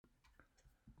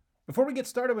Before we get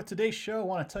started with today's show, I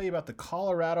want to tell you about the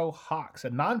Colorado Hawks,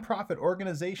 a nonprofit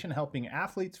organization helping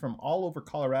athletes from all over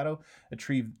Colorado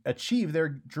achieve their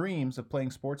dreams of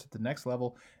playing sports at the next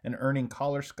level and earning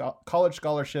college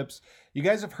scholarships. You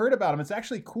guys have heard about them. It's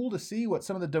actually cool to see what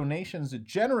some of the donations, the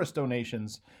generous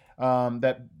donations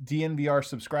that DNVR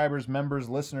subscribers, members,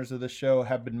 listeners of this show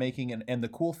have been making, and the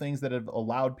cool things that have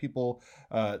allowed people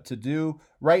to do.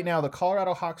 Right now, the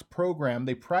Colorado Hawks program,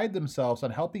 they pride themselves on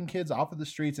helping kids off of the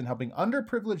streets and helping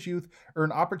underprivileged youth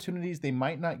earn opportunities they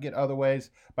might not get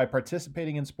otherwise by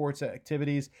participating in sports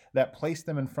activities that place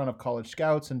them in front of college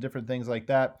scouts and different things like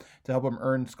that to help them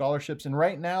earn scholarships. And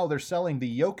right now, they're selling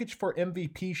the Jokic for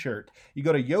MVP shirt. You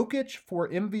go to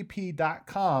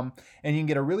JokicForMVP.com and you can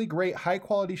get a really great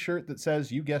high-quality shirt that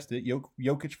says, you guessed it,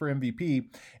 Jokic for MVP.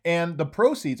 And the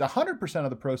proceeds, 100% of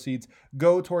the proceeds,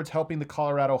 go towards helping the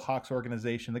Colorado Hawks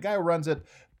organization. The guy who runs it,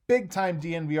 big-time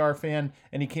DNVR fan,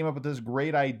 and he came up with this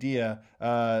great idea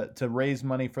to raise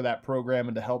money for that program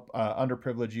and to help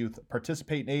underprivileged youth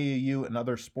participate in AAU and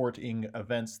other sporting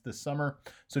events this summer.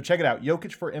 So check it out,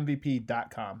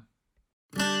 JokicForMVP.com.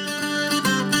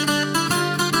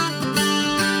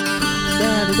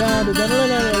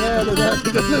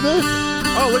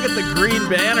 Oh, look at the green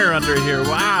banner under here.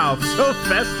 Wow, so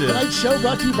festive. Tonight's show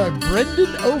brought to you by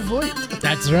Brendan O'Voigt.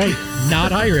 That's right.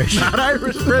 Not Irish. Not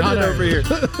Irish Brendan Not over here.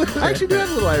 I actually do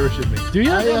have a little Irish in me. Do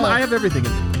you? I have everything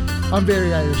in me. I'm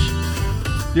very Irish.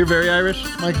 You're very Irish?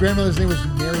 My grandmother's name was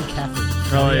Mary Catherine.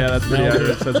 Oh, yeah, that's pretty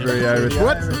Irish. That's very Irish.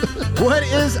 What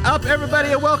is up,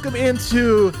 everybody, and welcome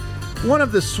into one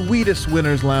of the sweetest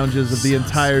winners' lounges of the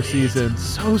entire season.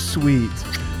 So sweet.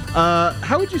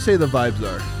 How would you say the vibes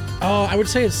are? Oh, I would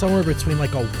say it's somewhere between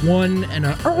like a 1 and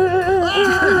a...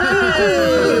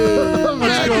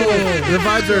 The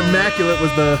vibes are immaculate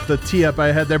was the tee-up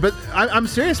I had there. But I'm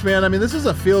serious, man. I mean, this is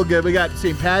a feel-good. We got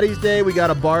St. Paddy's Day. We got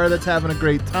a bar that's having a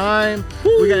great time.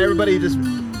 We got everybody just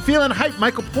feeling hype.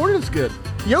 Michael Porter's good.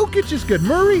 Jokic is good.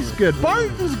 Murray's good.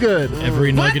 Barton's good.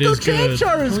 Every Nugget is good.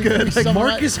 Chanchar is good. Like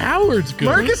Marcus Howard's good.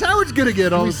 Marcus Howard's going to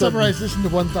get all Can we of a sudden. summarize this into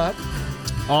one thought?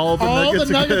 All the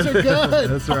Nuggets are good.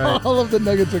 That's right. All of the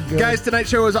Nuggets are good. Guys, tonight's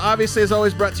show is obviously, as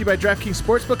always, brought to you by DraftKings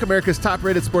Sportsbook, America's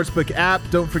top-rated sportsbook app.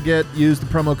 Don't forget, use the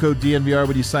promo code DNVR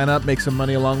when you sign up. Make some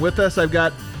money along with us. I've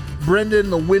got Brendan,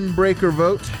 the windbreaker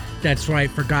vote. That's right.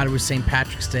 Forgot it was St.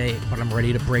 Patrick's Day, but I'm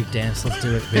ready to break dance. Let's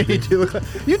do it, baby.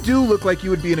 You do look like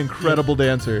you would be an incredible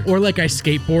dancer. Or like I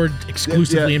skateboard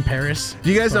exclusively in Paris.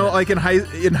 Do you guys know, like in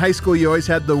high school, you always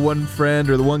had the one friend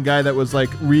or the one guy that was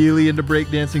like really into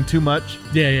breakdancing too much?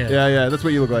 Yeah. That's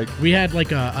what you look like. We had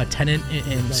like a tenant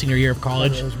in senior year of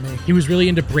college. That was me. He was really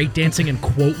into breakdancing and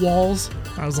quote walls.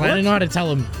 I was like, I didn't know how to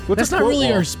tell him. That's not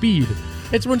really our speed.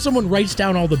 It's when someone writes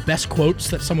down all the best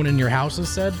quotes that someone in your house has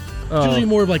said. It's usually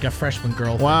more of like a freshman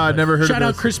girl. Wow, I'd never heard of this. Shout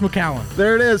out Chris McCallum.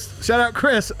 There it is. Shout out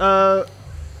Chris.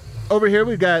 Over here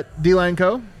we've got D-Line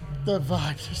Co. The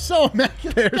vibes are so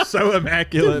immaculate. They're so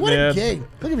immaculate, Dude, what man. a game.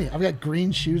 Look at me. I've got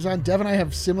green shoes on. Devin and I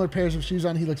have similar pairs of shoes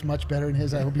on. He looks much better in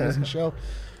his. I hope he doesn't show.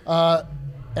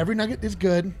 Every Nugget is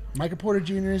good. Michael Porter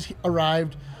Jr. has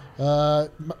arrived.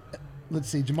 Let's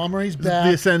see. Jamal Murray's back.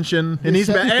 The Ascension. And he's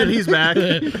back. And he's back.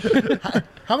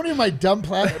 How many of my dumb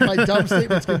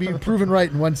statements can be proven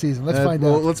right in one season? Let's find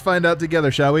out. Let's find out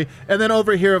together, shall we? And then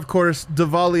over here, of course,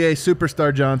 Duvalier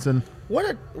Superstar Johnson. What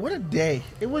a day.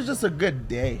 It was just a good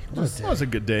day. That was a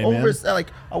good day, man. Like,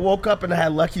 I woke up and I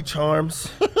had Lucky Charms.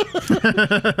 It's a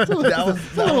little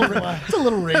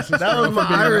racist. That was my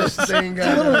Irish thing. It's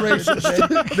a little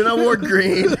racist. Then I wore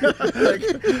green. Like,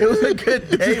 it was a good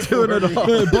day. He's doing it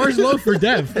all. Bar's low for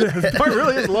Dev. Bar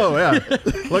really is low, yeah.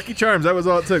 Lucky Charms, that was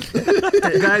all it took.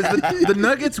 Guys, the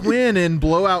Nuggets win in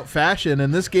blowout fashion,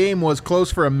 and this game was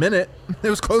close for a minute. It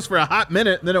was close for a hot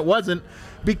minute, and then it wasn't,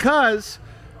 because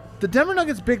the Denver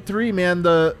Nuggets Big Three, man,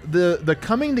 the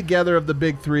coming together of the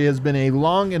Big Three has been a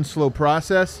long and slow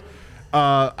process.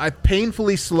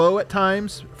 Painfully slow at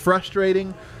times,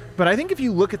 frustrating. But I think if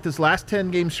you look at this last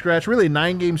 10-game stretch, really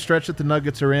 9-game stretch that the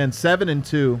Nuggets are in,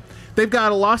 7-2, they've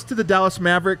got a loss to the Dallas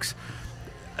Mavericks,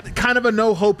 kind of a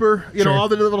no-hoper, you know, all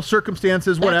the little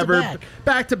circumstances, whatever.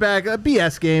 Back-to-back, a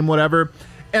BS game, whatever.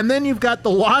 And then you've got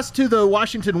the loss to the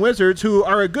Washington Wizards, who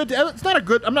are it's not a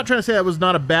good, I'm not trying to say that was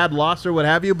not a bad loss or what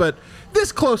have you, but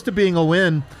this close to being a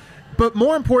win. But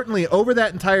more importantly, over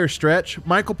that entire stretch,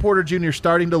 Michael Porter Jr.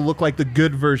 starting to look like the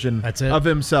good version of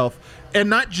himself. And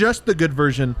not just the good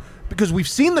version, because we've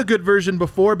seen the good version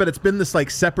before, but it's been this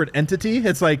like separate entity.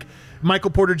 It's like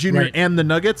Michael Porter Jr. and the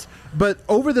Nuggets. But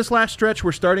over this last stretch,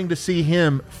 we're starting to see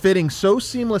him fitting so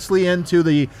seamlessly into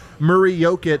the Murray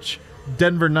Jokic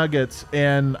Denver Nuggets.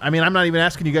 And I mean, I'm not even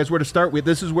asking you guys where to start with.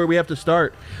 This is where we have to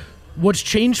start. What's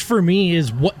changed for me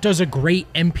is what does a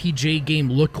great MPJ game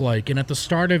look like? And at the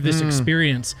start of this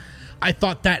experience, I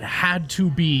thought that had to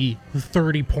be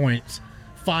 30 points,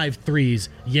 5 threes.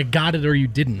 You got it or you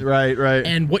didn't. Right.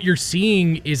 And what you're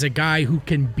seeing is a guy who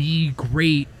can be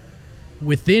great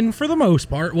within, for the most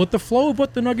part, what the flow of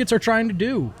what the Nuggets are trying to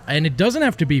do. And it doesn't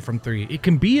have to be from 3. It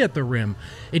can be at the rim.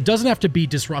 It doesn't have to be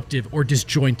disruptive or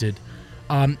disjointed.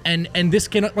 And this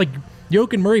can, like,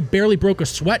 Jokic and Murray barely broke a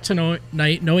sweat tonight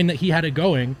knowing that he had it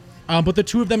going. But the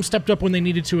two of them stepped up when they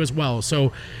needed to as well.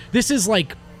 So this is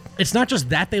like, it's not just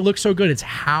that they look so good, it's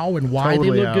how and why they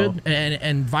look good,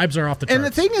 and vibes are off the charts. And the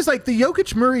thing is, like, the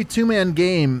Jokic-Murray two-man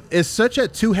game is such a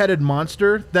two-headed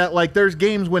monster that, like, there's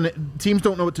games when teams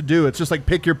don't know what to do. It's just like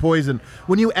pick your poison.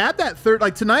 When you add that third,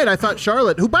 like tonight, I thought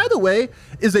Charlotte, who, by the way,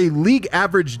 is a league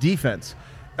average defense.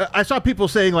 I saw people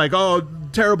saying, like, oh,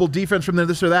 terrible defense from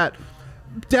this or that.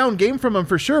 Down game from them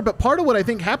for sure, but part of what I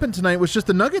think happened tonight was just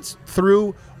the Nuggets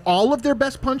threw all of their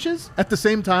best punches at the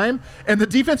same time, and the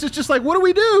defense is just like, what do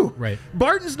we do? Right.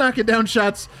 Barton's knocking down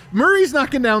shots, Murray's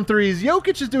knocking down threes,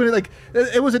 Jokic is doing it. Like,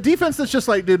 it was a defense that's just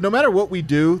like, dude, no matter what we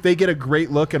do, they get a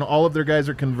great look, and all of their guys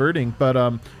are converting.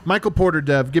 But Michael Porter,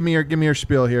 Dev, give me your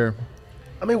spiel here.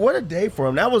 I mean, what a day for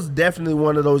him. That was definitely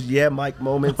one of those Mike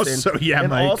moments.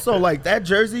 Mike. Also, like, that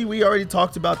jersey, we already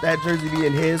talked about that jersey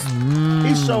being his.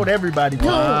 He showed everybody.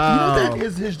 Wow. That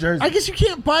is his jersey. I guess you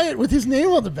can't buy it with his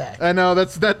name on the back. I know,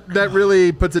 that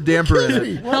really puts a damper in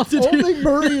it. Only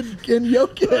Murray and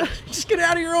Jokic. Just get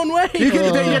out of your own way. Just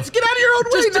get out of your own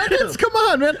way, Nuggets. Come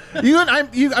on,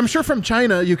 man. I'm sure from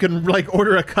China you can, like,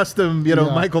 order a custom,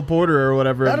 Michael Porter or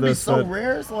whatever. That'd be so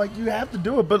rare. It's like you have to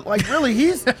do it, but like really,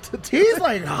 he's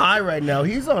like high right now.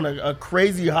 He's on a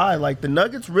crazy high. Like the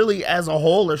Nuggets really, as a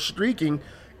whole, are streaking.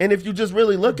 And if you just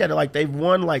really look at it, like they've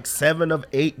won like 7 of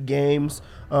 8 games.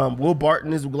 Will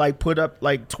Barton is like put up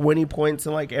like 20 points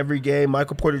in like every game.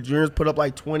 Michael Porter Jr. has put up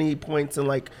like 20 points in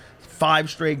like 5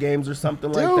 straight games or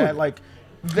something like that. Like.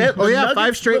 Nuggets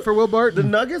 5 straight for Will Barton. The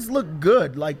Nuggets look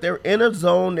good. Like, they're in a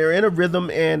zone. They're in a rhythm.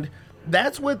 And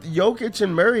that's with Jokic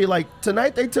and Murray. Like,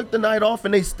 tonight they took the night off,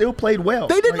 and they still played well.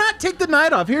 They did not take the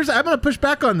night off. I'm going to push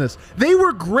back on this. They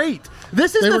were great.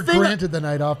 They were granted the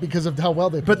night off because of how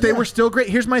well they played. But they were still great.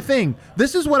 Here's my thing.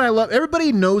 This is what I love.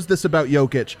 Everybody knows this about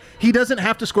Jokic. He doesn't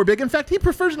have to score big. In fact, he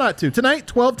prefers not to. Tonight,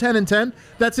 12, 10, and 10.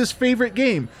 That's his favorite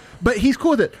game. But he's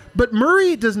cool with it. But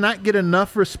Murray does not get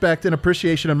enough respect and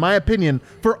appreciation, in my opinion,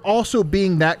 for also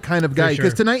being that kind of guy.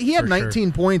 Because tonight he had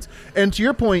 19 points. And to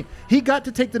your point, he got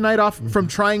to take the night off from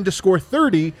trying to score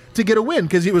 30 to get a win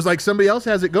because he was like, somebody else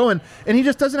has it going. And he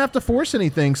just doesn't have to force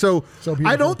anything. So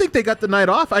I don't think they got the night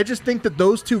off. I just think that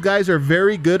those two guys are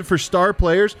very good for star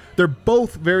players. They're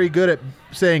both very good at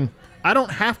saying, I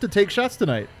don't have to take shots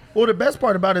tonight. Well, the best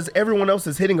part about it is everyone else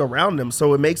is hitting around them,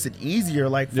 so it makes it easier,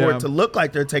 like for it to look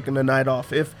like they're taking the night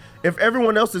off. If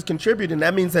everyone else is contributing,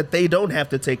 that means that they don't have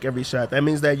to take every shot. That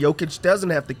means that Jokic doesn't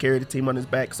have to carry the team on his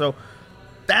back. So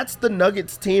that's the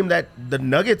Nuggets team that the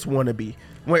Nuggets want to be,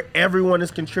 where everyone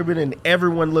is contributing,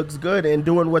 everyone looks good and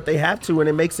doing what they have to, and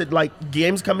it makes it like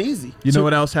games come easy. You know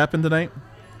what else happened tonight?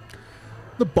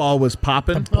 The ball was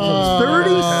popping.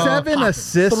 37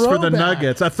 assists for the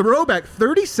Nuggets. A throwback.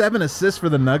 37 assists for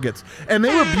the Nuggets. And they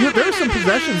were there were some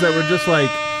possessions that were just like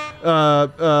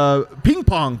ping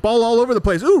pong, ball all over the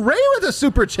place. Ooh, Ray with a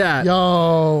super chat.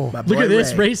 Yo. Look at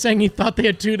this. Ray saying he thought they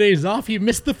had 2 days off. He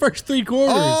missed the first 3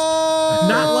 quarters.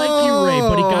 Not like you, Ray,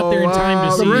 but he got there in time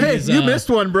to see Ray, his, you missed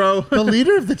one, bro. The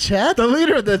leader of the chat? The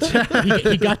leader of the chat.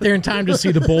 He got there in time to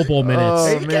see the Bowl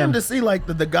minutes. He came to see like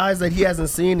the guys that he hasn't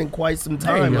seen in quite some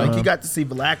time. Like he got to see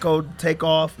Vlaco take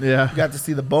off. Yeah. He got to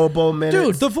see the Bowl minutes.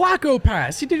 Dude, the Vlaco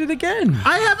pass. He did it again.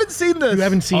 I haven't seen this. You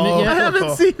haven't seen it yet? I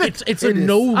haven't seen it. It's a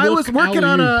no-look. I was working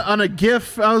on a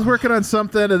GIF. I was working on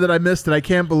something and then I missed it. I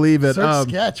can't believe it.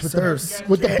 Sketch with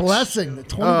the blessing, the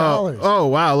 $20. Oh,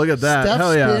 wow. Look at that. Steph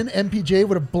Hell yeah. spin, MPJ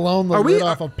would have blown the lid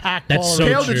off a packed ball. That's so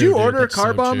Kale, true, did you dude. order That's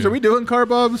car so bombs? true. Are we doing car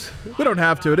bombs? We don't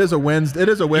have to. It is a Wednesday.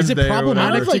 Is it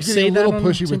problematic I to feel say like that a little on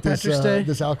pushy St. with Patrick's Day?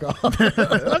 this alcohol.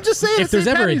 I'm just saying. If there's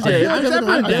ever a day. I feel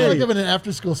like day. I'm giving an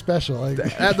after-school special. The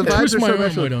vibes are so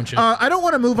much. Boy, don't you? I don't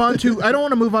want to move on to. I don't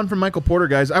want to move on from Michael Porter,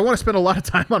 guys. I want to spend a lot of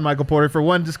time on Michael Porter for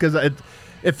one, just because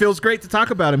it feels great to talk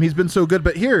about him. He's been so good.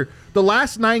 But here, the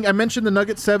last 9, I mentioned the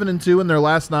Nuggets 7-2 in their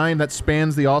last 9. That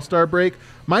spans the All-Star break.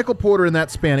 Michael Porter in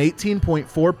that span,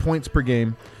 18.4 points per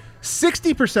game,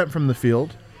 60% from the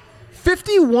field,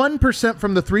 51%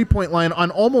 from the three-point line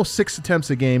on almost 6 attempts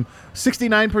a game,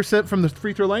 69% from the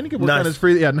free throw line. He can work on his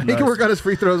free. Yeah, he can work on his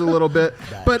free throws a little bit,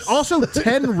 but also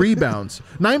 10 rebounds,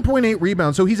 9.8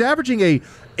 rebounds. So he's averaging a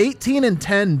 18 and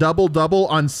 10 double-double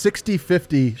on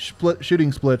 60-50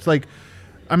 shooting splits. Like,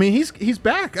 I mean, he's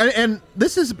back. And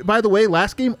this is, by the way,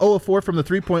 last game 0 of 4 from the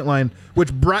three-point line,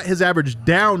 which brought his average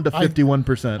down to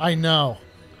 51%.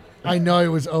 I know it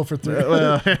was 0 for 3.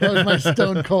 That was my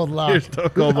stone cold lock.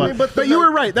 But you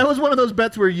were right. That was one of those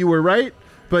bets where you were right,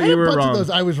 but you were wrong. Of those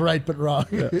I was right but wrong.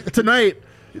 Yeah. Tonight,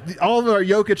 all of our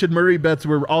Jokic and Murray bets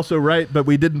were also right, but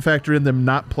we didn't factor in them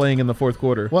not playing in the fourth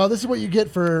quarter. Well, this is what you get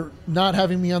for not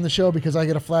having me on the show because I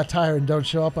get a flat tire and don't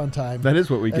show up on time. That is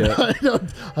what we get.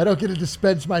 I don't get to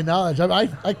dispense my knowledge.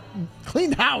 I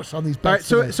cleaned house on these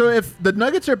bets. All right, so if the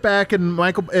Nuggets are back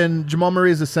and Jamal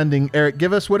Murray is ascending, Eric,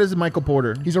 give us, what is Michael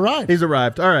Porter? He's arrived.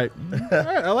 All right. All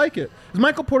right, I like it. Has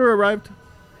Michael Porter arrived?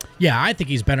 Yeah, I think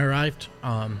he's been arrived.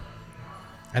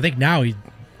 I think now he's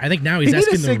he asking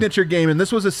did a signature game, and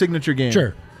this was a signature game.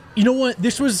 Sure. You know what?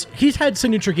 He's had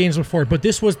signature games before, but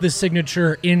this was the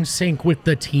signature in sync with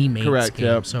the teammates. Correct. Game.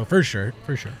 Yep. So for sure.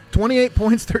 28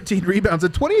 points, 13 rebounds,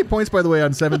 and 28 points, by the way,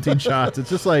 on 17 shots. It's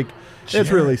just like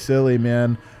it's really silly,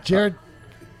 man. Jared,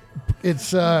 it's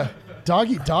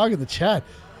dog eat dog in the chat.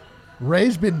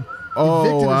 Ray's been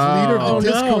evicted as leader of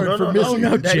the Discord for missing.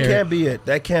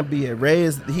 That can't be it. Ray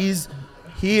is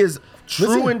he is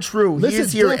true and true. He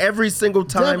is here every single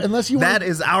time. That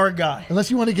is our guy. Unless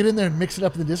you want to get in there and mix it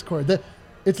up in the Discord.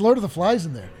 It's Lord of the Flies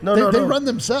in there. They run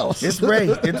themselves. It's Ray.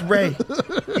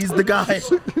 He's the guy.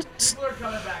 People are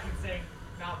coming back and saying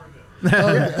not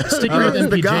removed. Sticking with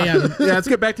MPJ. Let's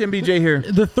get back to MPJ here.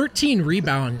 The 13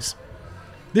 rebounds.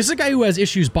 This is a guy who has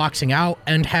issues boxing out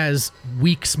and has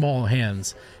weak, small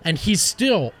hands. And he's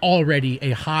still already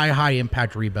a high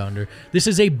impact rebounder. This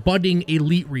is a budding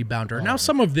elite rebounder. Now,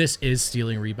 some of this is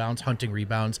stealing rebounds, hunting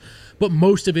rebounds, but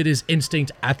most of it is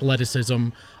instinct, athleticism,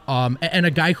 and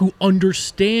a guy who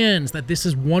understands that this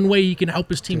is one way he can help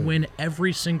his team win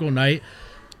every single night.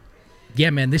 Yeah,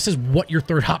 man, this is what your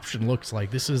third option looks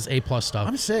like. This is A+ stuff.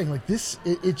 I'm saying, like, this,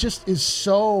 it just is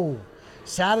so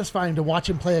satisfying to watch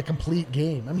him play a complete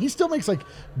game. I mean, he still makes like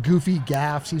goofy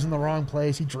gaffes. He's in the wrong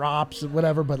place. He drops,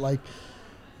 whatever. But like,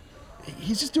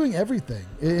 he's just doing everything.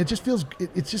 It just feels.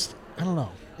 It's just. I don't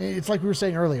know. It's like we were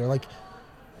saying earlier. Like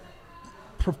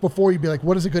before, you'd be like,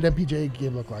 "What does a good MPJ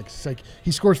game look like?" It's like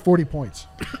he scores 40 points,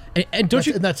 and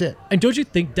that's it. And don't you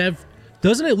think, Dev?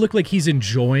 Doesn't it look like he's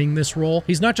enjoying this role?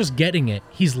 He's not just getting it;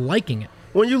 he's liking it.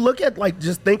 When you look at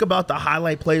just think about the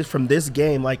highlight plays from this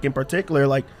game, like in particular,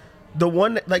 like. The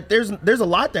one, like, there's a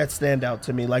lot that stand out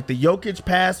to me. Like the Jokic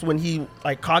pass when he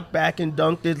cocked back and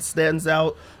dunked it stands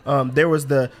out. There was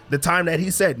the time that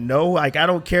he said no, like I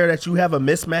don't care that you have a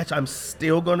mismatch, I'm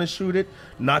still gonna shoot it,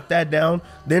 knock that down.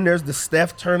 Then there's the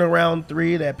Steph turnaround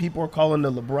 3 that people are calling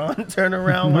the LeBron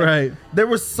turnaround. Right. There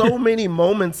were so many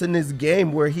moments in this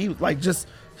game where he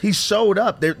he showed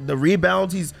up. The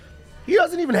rebounds, he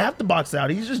doesn't even have to box out.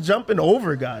 He's just jumping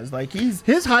over guys. Like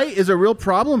his height is a real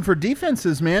problem for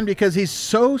defenses, man, because he's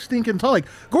so stinking tall. Like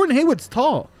Gordon Hayward's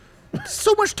tall,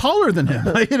 so much taller than him,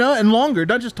 and longer.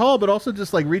 Not just tall, but also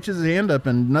just like reaches his hand up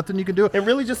and nothing you can do. It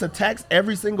really just attacks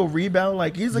every single rebound.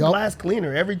 Like he's a glass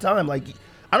cleaner every time. Like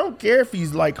I don't care if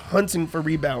he's like hunting for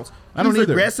rebounds. I don't he's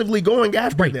either. Aggressively going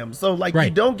after them. So you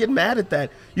don't get mad at that.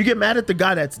 You get mad at the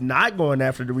guy that's not going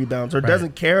after the rebounds or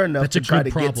doesn't care enough to try to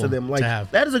get to them.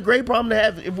 Like that is a great problem to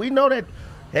have. If we know that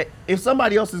if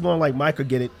somebody else is going like Mike could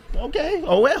get it, okay,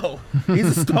 oh well.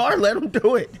 He's a star, let him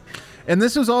do it. And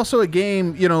this was also a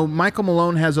game, Michael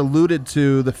Malone has alluded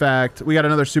to the fact, we got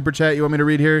another super chat you want me to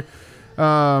read here?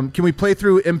 Can we play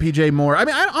through MPJ more? I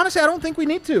mean, honestly, I don't think we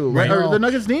need to. Right? Or the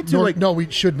Nuggets need to. No,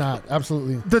 we should not.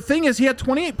 Absolutely. The thing is, he had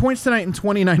 28 points tonight in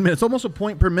 29 minutes, almost a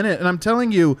point per minute. And I'm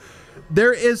telling you,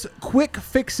 there is quick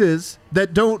fixes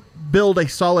that don't build a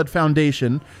solid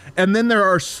foundation. And then there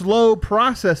are slow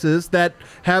processes that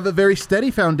have a very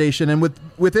steady foundation. And with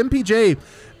MPJ,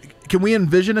 can we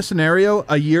envision a scenario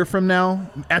a year from now,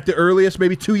 at the earliest,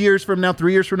 maybe 2 years from now,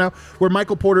 3 years from now, where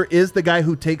Michael Porter is the guy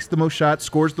who takes the most shots,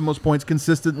 scores the most points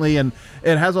consistently, and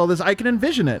it has all this? I can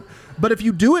envision it. But if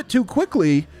you do it too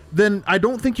quickly, then I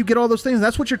don't think you get all those things.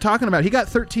 That's what you're talking about. He got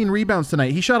 13 rebounds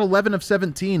tonight. He shot 11 of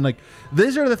 17. Like,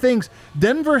 these are the things.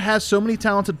 Denver has so many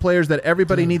talented players that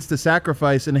everybody needs to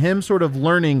sacrifice, and him sort of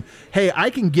learning, hey, I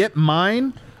can get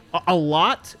mine a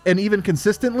lot and even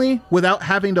consistently without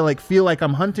having to feel like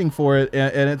I'm hunting for it,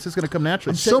 and it's just going to come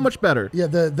naturally. It's so much better. Yeah,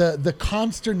 the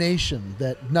consternation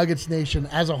that Nuggets Nation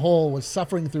as a whole was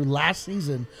suffering through last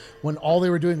season when all they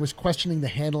were doing was questioning the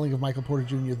handling of Michael Porter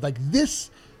Jr. Like,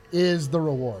 this is the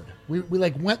reward. We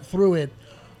went through it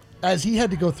as he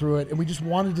had to go through it, and we just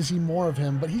wanted to see more of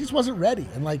him, but he just wasn't ready.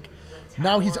 And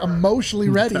now he's emotionally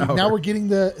ready. Now we're getting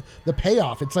the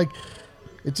payoff.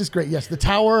 It's just great. Yes, the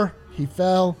tower, he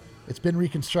fell. It's been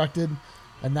reconstructed.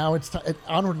 And now it's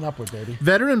onward and upward, baby.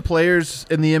 Veteran players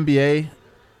in the NBA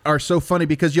are so funny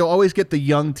because you'll always get the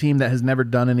young team that has never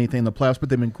done anything in the playoffs, but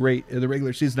they've been great in the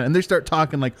regular season. And they start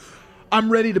talking like,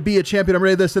 I'm ready to be a champion. I'm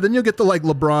ready to this. And then you'll get to like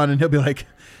LeBron and he'll be like,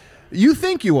 you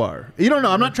think you are. You don't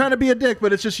know. I'm not trying to be a dick,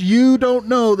 but it's just you don't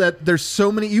know that there's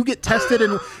so many. You get tested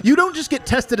and you don't just get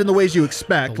tested in the ways you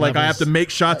expect. Like I have to make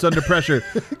shots under pressure.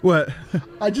 What?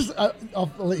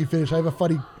 I'll let you finish. I have a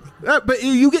funny... but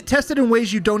you get tested in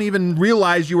ways you don't even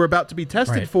realize you were about to be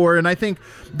tested for. And I think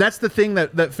that's the thing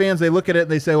that fans, they look at it and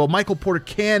they say, well, Michael Porter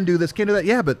can do this, can do that.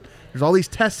 Yeah, but there's all these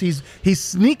tests. He's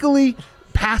sneakily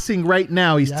passing right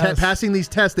now. He's passing these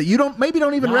tests that you don't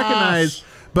even recognize.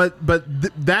 But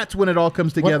that's when it all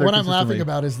comes together. What I'm laughing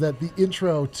about is that the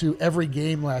intro to every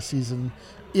game last season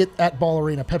at Ball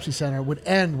Arena, Pepsi Center, would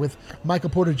end with Michael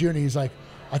Porter Jr. He's like,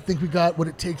 I think we got what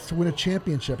it takes to win a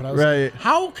championship. And I was like,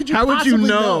 how could you possibly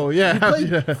know? Yeah.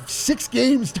 You played 6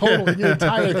 games total in your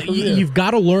entire career. You've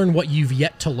got to learn what you've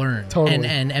yet to learn. Totally.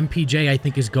 And MPJ, I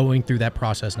think, is going through that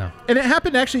process now. And it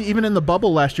happened actually even in the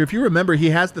bubble last year. If you remember, he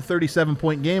has the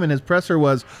 37-point game, and his presser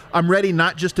was, I'm ready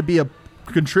not just to be a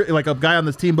guy on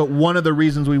this team, but one of the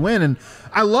reasons we win. And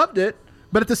I loved it.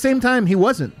 But at the same time, he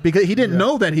wasn't, because he didn't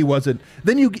know that he wasn't.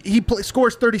 Then he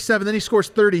scores 37, then he scores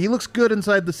 30. He looks good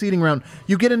inside the seeding round.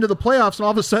 You get into the playoffs, and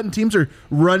all of a sudden, teams are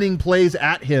running plays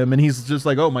at him, and he's just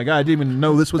like, oh my God, I didn't even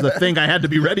know this was a thing I had to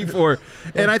be ready for.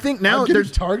 And I think now I'm getting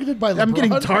targeted by LeBron. I'm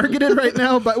getting targeted right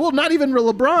now by, well, not even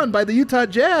LeBron, by the Utah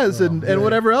Jazz and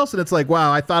whatever else. And it's like,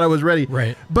 wow, I thought I was ready.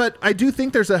 Right. But I do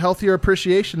think there's a healthier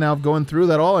appreciation now of going through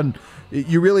that all. And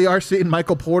you really are seeing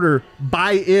Michael Porter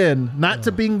buy in, not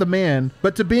to being the man,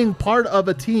 but to being part of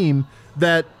a team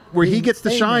that where he gets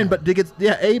to shine, but he gets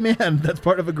amen. That's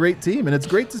part of a great team, and it's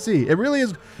great to see. It really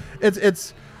is.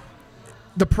 It's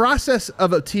the process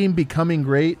of a team becoming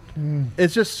great.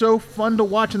 It's just so fun to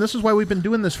watch, and this is why we've been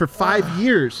doing this for 5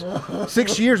 years,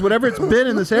 6 years, whatever it's been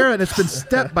in this era, and it's been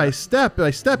step by step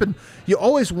by step, and you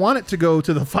always want it to go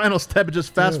to the final step and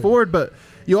just fast forward, but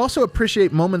you also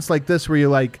appreciate moments like this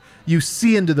where you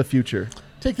see into the future.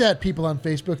 Take that, people on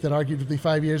Facebook that argued with me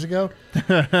 5 years ago.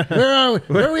 Where are we?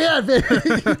 Where are we at,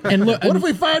 baby? And look, what if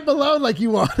we fired Malone like you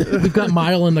wanted? We've got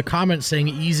Mile in the comments saying,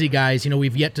 easy, guys.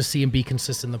 We've yet to see him be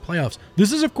consistent in the playoffs.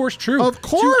 This is, of course, true. Of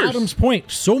course. To Adam's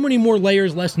point, so many more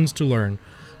layers, lessons to learn.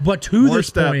 But to More this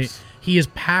steps. point, he is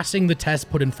passing the test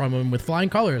put in front of him with flying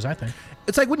colors, I think.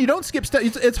 It's like when you don't skip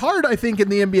steps. It's hard, I think, in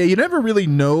the NBA. You never really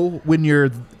know when you're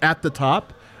at the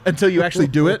top until you actually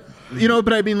do it.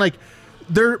 But I mean, like,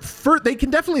 they can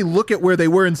definitely look at where they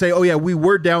were and say, oh yeah, we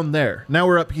were down there, now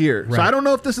we're up here. Right. So I don't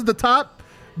know if this is the top,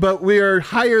 but we are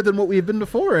higher than what we've been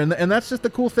before, and that's just the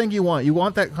cool thing you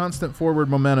want that constant forward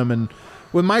momentum. And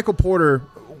with Michael Porter,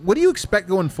 what do you expect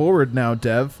going forward now,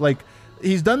 Dev? Like,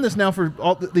 he's done this now for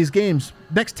all these games.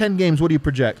 Next 10 games, what do you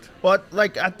project? Well,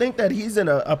 like, I think that he's in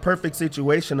a perfect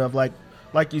situation of like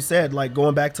you said, like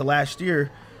going back to last year,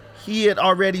 he had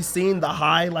already seen the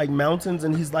high mountains,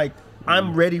 and he's like,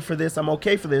 I'm ready for this. I'm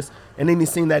okay for this. And then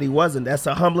he's seen that he wasn't. That's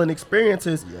a humbling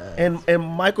experiences. Yes. And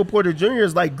Michael Porter Jr.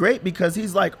 is great because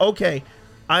he's like, okay,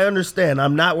 I understand.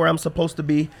 I'm not where I'm supposed to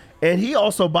be. And he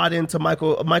also bought into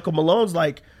Michael Malone's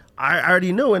I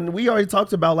already knew. And we already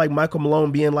talked about Michael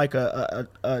Malone being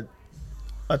a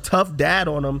tough dad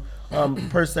on him,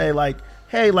 per se.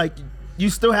 Hey,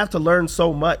 you still have to learn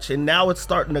so much. And now it's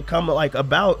starting to come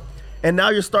about. And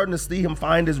now you're starting to see him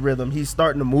find his rhythm. He's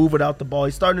starting to move without the ball.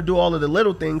 He's starting to do all of the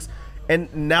little things.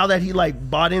 And now that he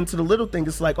bought into the little thing,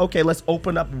 it's okay, let's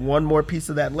open up one more piece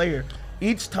of that layer.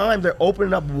 Each time they're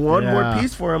opening up one more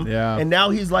piece for him. Yeah. And now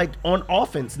he's on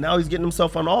offense. Now he's getting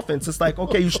himself on offense. It's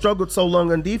okay, you struggled so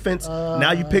long on defense.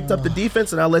 Now you picked up the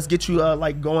defense, and now let's get you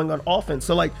going on offense.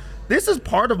 So this is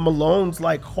part of Malone's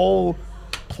whole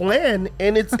plan,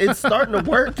 and it's starting to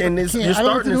work, and you're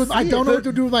starting to see I don't know what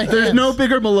to do with my hands. There's no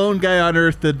bigger Malone guy on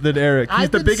earth than Eric. He's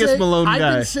the biggest Malone guy.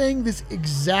 I've been saying this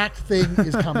exact thing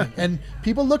is coming, and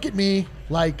people look at me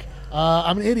like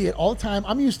I'm an idiot all the time.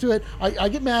 I'm used to it. I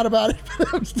get mad about it,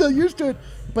 but I'm still used to it.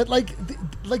 But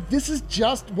this is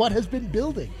just what has been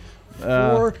building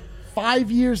for 5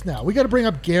 years now. We got to bring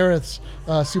up Gareth's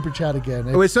super chat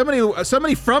again. Wait,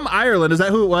 somebody from Ireland. Is that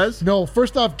who it was? No.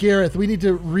 First off, Gareth, we need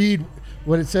to read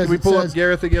what it says. Can we pull up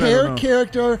Gareth again? Pair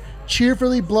character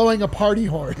cheerfully blowing a party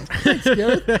horn. Thanks,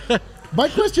 Gareth. My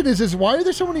question is why are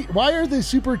there so many? Why are the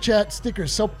super chat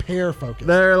stickers so pair focused?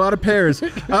 There are a lot of pairs.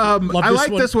 I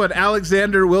like this one.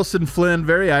 Alexander Wilson Flynn,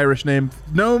 very Irish name.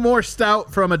 No more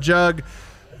stout from a jug.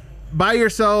 Buy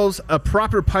yourselves a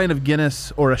proper pint of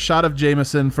Guinness or a shot of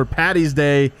Jameson for Paddy's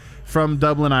Day from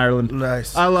Dublin, Ireland.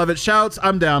 Nice. I love it. Shouts.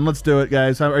 I'm down. Let's do it,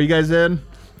 guys. Are you guys in?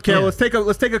 Kale, let's take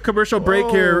a commercial break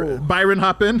here. Byron,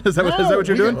 hop in. Is that what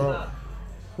you're doing?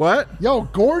 What? Yo,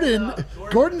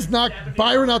 Gordon's knocked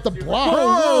Byron out the block.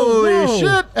 Holy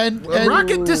shit! And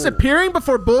rocket disappearing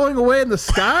before blowing away in the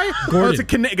sky. Guys,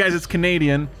 it's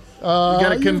Canadian. We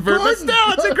gotta convert, but still,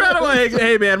 it's incredible.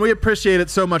 Hey, man, we appreciate it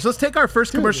so much. Let's take our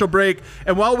first commercial break,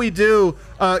 and while we do,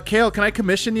 Kale, can I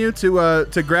commission you to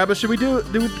grab us? Should we do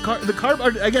the carb?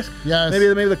 Or I guess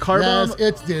maybe the carb bomb.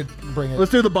 Yes, bring it.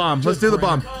 Let's do the bomb. Let's do the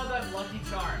bomb. Call them Lucky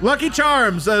Charms. Lucky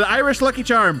Charms, Irish Lucky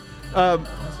Charm.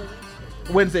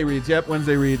 Wednesday reads. Yep,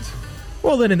 Wednesday reads.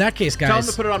 Well, then in that case, Tell them guys,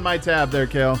 to put it on my tab there,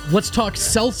 Kale. let's talk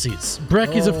Celsius.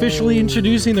 Breck is officially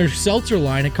introducing their seltzer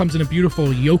line. It comes in a beautiful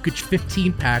Jokic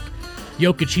 15-pack.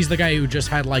 Jokic, he's the guy who just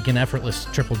had like an effortless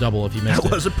triple-double, if you missed it.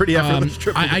 That was a pretty effortless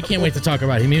triple-double. I can't wait to talk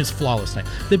about him. He was flawless tonight.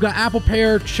 They've got apple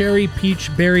pear, cherry,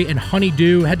 peach, berry, and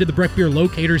honeydew. Head to the Breck Beer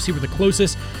locator, see where the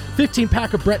closest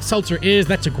 15-pack of Brett Seltzer is.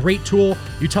 That's a great tool.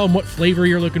 You tell them what flavor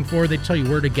you're looking for. They tell you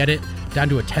where to get it, down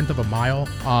to a tenth of a mile.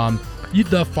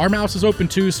 The farmhouse is open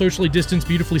too, socially distanced,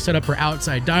 beautifully set up for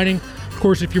outside dining. Of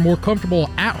course, if you're more comfortable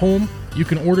at home, you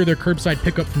can order their curbside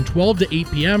pickup from 12 to 8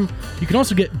 p.m. You can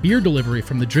also get beer delivery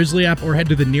from the Drizzly app or head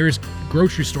to the nearest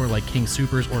grocery store like King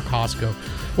Soopers or Costco.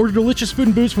 Order delicious food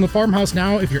and booze from the farmhouse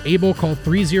now. If you're able, call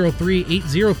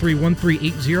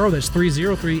 303-803-1380. That's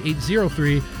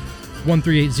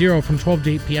 303-803-1380 from 12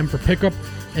 to 8 p.m. for pickup,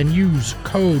 and use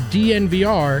code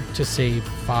DNVR to save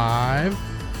 $5.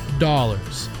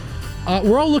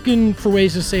 We're all looking for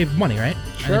ways to save money, right?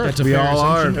 Sure. I think that's a We fair all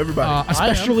assumption. are. Everybody.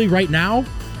 Especially right now.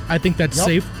 I think that's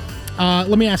safe.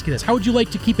 Let me ask you this. How would you like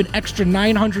to keep an extra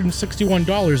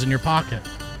 $961 in your pocket?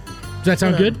 Does that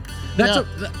sound good?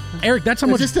 Eric, that's how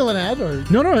Is much... this still an ad? Or?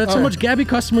 No, that's how much Gabby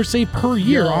customers save per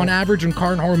year No. on average on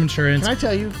car and home insurance. Can I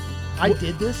tell you, I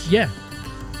did this. Yeah.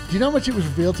 Do you know how much it was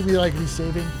revealed to me that I could be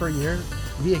saving per year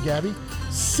via Gabby?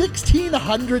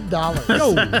 $1,600.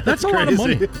 Yo, that's a lot of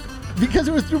money. Because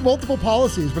it was through multiple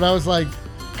policies, but I was like,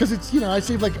 because it's, I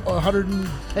save like $110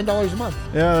 a month.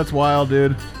 Yeah, that's wild,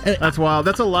 dude. That's wild.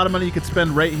 That's a lot of money you could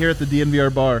spend right here at the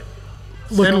DNVR bar.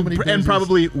 So many And boozies.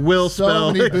 probably will So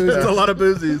spell. many boozies. That's a lot of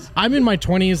boozies. I'm in my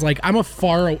 20s. Like, I'm a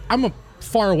far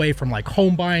away from like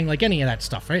home buying, like any of that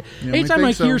stuff, right? Yeah, we Anytime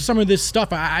I think hear so. some of this stuff,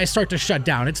 I start to shut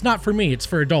down. It's not for me. It's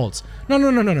for adults.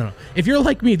 No. If you're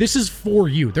like me, this is for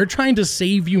you. They're trying to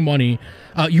save you money.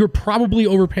 You're probably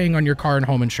overpaying on your car and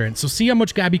home insurance. So see how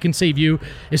much Gabby can save you.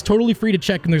 It's totally free to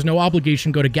check, and there's no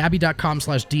obligation. Go to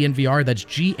Gabby.com/DNVR. That's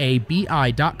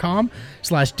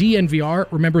GABI.com/DNVR.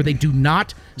 Remember, they do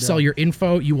not sell your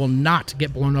info. You will not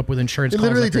get blown up with insurance It calls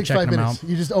literally after takes checking 5 them minutes. out.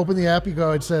 You just open the app, you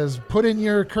go, it says, put in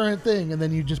your current thing, and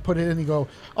then you just put it in and you go,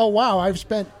 oh, wow, I've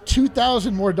spent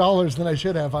 $2,000 more than I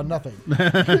should have on nothing.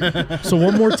 So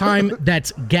one more time,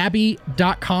 that's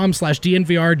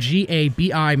Gabby.com/DNVR,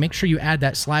 GABI. Make sure you add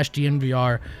that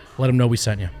 /DNVR. Let them know we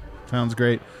sent you. Sounds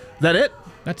great. Is that it?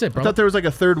 That's it, bro. I thought there was like a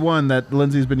third one that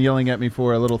Lindsay's been yelling at me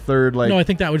for, a little third, like... No, I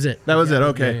think that was it. That was it.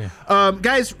 Okay. Yeah.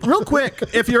 Guys, real quick,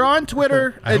 if you're on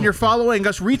Twitter and you're following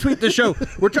us, retweet the show.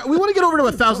 We want to get over to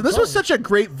 1,000. This was such a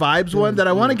great vibes one that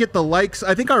I want to get the likes.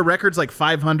 I think our record's like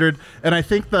 500, and I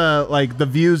think the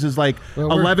views is like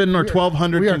 11 or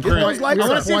 1,200 we are concurrent. quite- I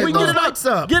want to see if we can get it up. Likes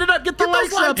up. Get it up. Get the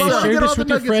likes up. Hey, I wanna share get all this the with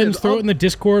your Nuggets friends. in. Throw it in the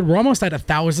Discord. We're almost at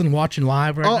 1,000 watching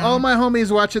live right now. All my homies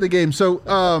watching the game. So,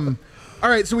 all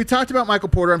right, so we talked about Michael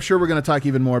Porter. I'm sure we're going to talk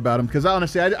even more about him because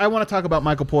honestly, I want to talk about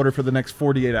Michael Porter for the next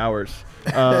 48 hours.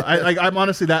 I'm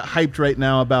honestly that hyped right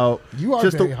now about You are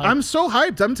very hyped. I'm so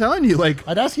hyped. I'm telling you, like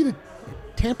I'd ask you to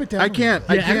tamp it down. I can't.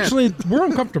 Yeah, actually, we're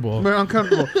uncomfortable. We're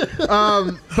uncomfortable.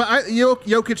 But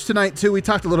Jokic tonight too. We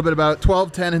talked a little bit about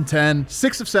 12, 10, and 10,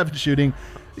 6 of 7 shooting.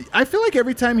 I feel like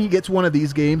every time he gets one of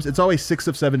these games, it's always 6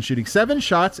 of 7 shooting. 7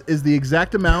 shots is the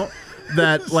exact amount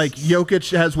that like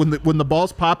Jokic has when the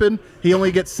ball's popping. He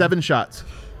only gets 7 shots.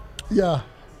 Yeah.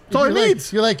 That's all he You're like-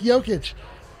 needs. You're like, Jokic,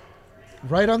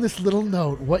 write on this little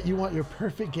note what you want your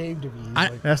perfect game to be. He's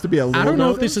like, It has to be a little. I don't know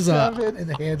note. if this is a 7,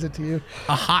 and hands it to you.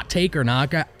 hot take or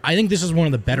not. I think this is one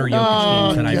of the better Jokic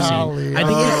games that I've golly. seen. I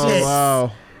think Oh,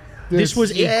 wow. this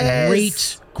was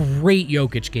Yes. a great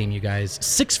Jokic game, you guys.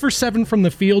 6 for 7 from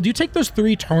the field. You take those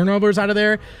 3 turnovers out of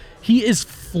there, he is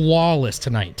flawless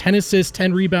tonight. 10 assists,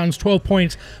 10 rebounds, 12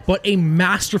 points, but a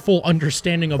masterful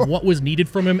understanding of what was needed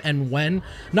from him and when.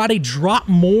 Not a drop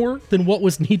more than what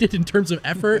was needed in terms of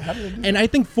effort. And I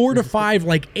think 4 to 5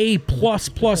 like A++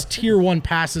 tier 1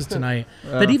 passes tonight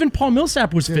that even Paul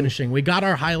Millsap was finishing. We got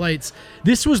our highlights.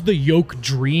 This was the Yoke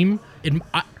dream.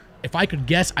 if I could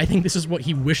guess, I think this is what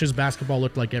he wishes basketball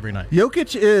looked like every night.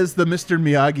 Jokic is the Mr.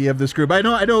 Miyagi of this group. I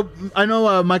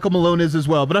know. Michael Malone is as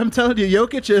well. But I'm telling you,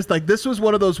 Jokic is like, this was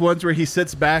one of those ones where he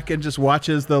sits back and just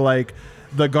watches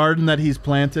the garden that he's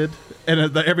planted,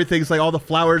 and everything's like all the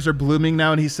flowers are blooming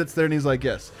now, and he sits there and he's like,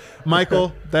 yes,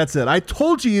 Michael, that's it. I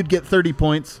told you you'd get 30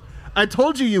 points. I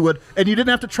told you you would, and you didn't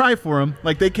have to try for them.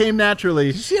 Like, they came naturally.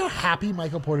 Did you see how happy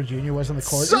Michael Porter Jr. was on the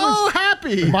court? So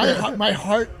happy. My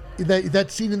heart,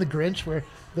 that scene in The Grinch where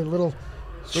the little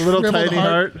tiny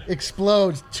heart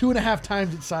explodes 2.5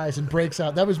 times its size and breaks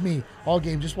out. That was me all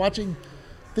game, just watching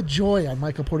the joy on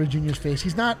Michael Porter Jr.'s face.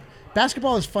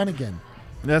 Basketball is fun again.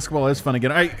 Basketball is fun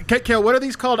again. All right, Kale, what are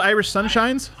these called? Irish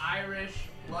Sunshines? Irish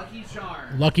Lucky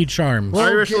Charm. Lucky Charms. Well,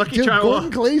 Irish Lucky Charm.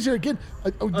 Golden Glazer again.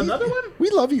 Another one? We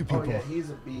love you people. Oh, yeah, he's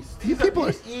a beast. You people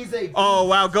are. He's a beast. Oh,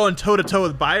 wow, going toe-to-toe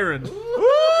with Byron.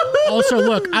 Also,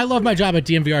 look, I love my job at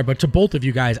DNVR, but to both of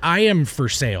you guys, I am for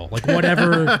sale. Like,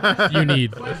 whatever you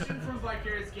need. Question from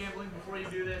Vicarious Gambling before you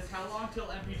do this. How long till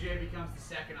MPJ becomes the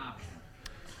second option?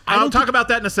 I'll talk about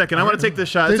that in a second. I want to take this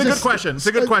shot. It's a good question. It's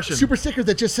a good question. Super sticker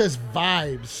that just says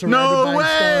vibes. surrounded No by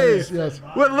way! stars. Yes.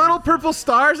 With little purple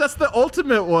stars? That's the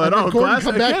ultimate one. And then Oh, Gordon glass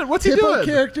come back, again? What's he Hippo doing?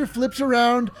 character flips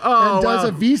around Oh, and does wow.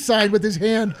 a V sign with his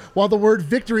hand while the word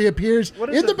victory appears What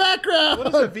is in the a- background. What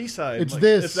is a V sign? It's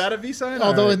this. Is that a V sign?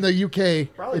 Although All right. in the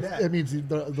UK, Probably that. it means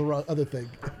the other thing.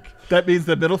 That means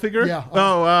the middle finger? Yeah.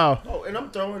 Oh, wow. Oh, and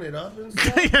I'm throwing it up and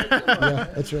stuff. Yeah,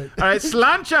 that's right. All right,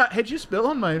 slancha. Hey, did you spill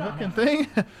on my fucking thing?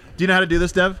 Do you know how to do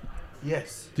this, Dev?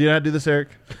 Yes. Do you know how to do this, Eric?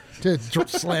 To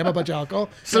slam a bunch of alcohol.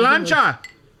 Slancha.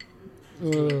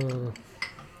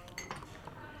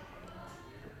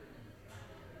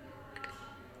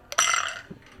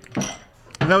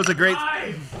 That was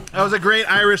a great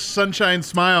Irish sunshine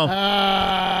smile.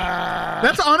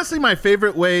 That's honestly my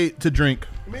favorite way to drink.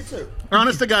 Me too.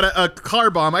 Honest to God, a car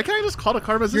bomb. I can't just call it a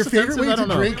car bomb. Is Your this favorite offensive? way I to don't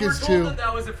know. drink We were is told to.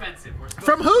 that was offensive. We're supposed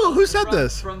From to- who? Who said from-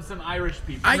 this? From some Irish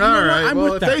people. You know All what? right, I'm well,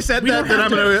 with if that. they said We that, don't then have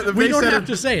I'm to- gonna. If We they don't said have it-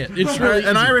 to say it. It's All really right,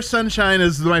 an easy. Irish sunshine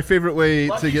is my favorite way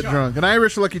to get drunk. An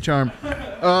Irish lucky charm.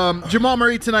 Jamal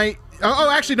Murray tonight.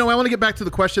 Actually, no. I want to get back to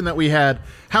the question that we had.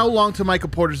 How long till Michael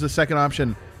Porter's the second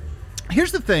option?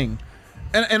 Here's the thing,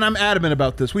 and I'm adamant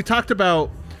about this. We talked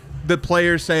about the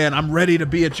players saying, I'm ready to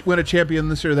win a champion,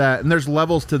 this or that, and there's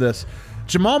levels to this.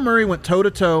 Jamal Murray went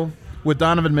toe-to-toe with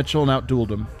Donovan Mitchell and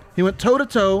outdueled him. He went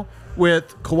toe-to-toe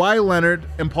with Kawhi Leonard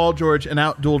and Paul George and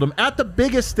outdueled him at the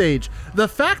biggest stage. The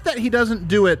fact that he doesn't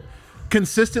do it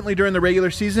consistently during the regular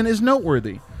season is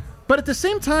noteworthy. But at the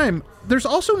same time, there's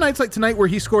also nights like tonight where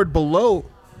he scored below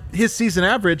his season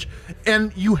average,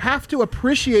 and you have to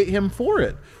appreciate him for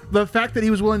it. The fact that he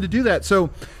was willing to do that. So,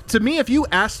 to me, if you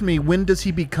asked me when does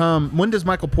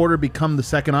Michael Porter become the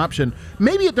second option,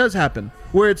 maybe it does happen,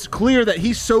 where it's clear that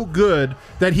he's so good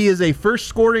that he is a first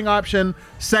scoring option,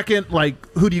 second, like,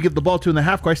 who do you give the ball to in the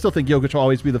half court? I still think Jokic will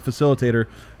always be the facilitator.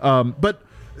 But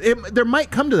there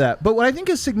might come to that. But what I think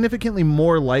is significantly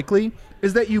more likely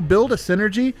is that you build a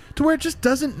synergy to where it just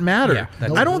doesn't matter.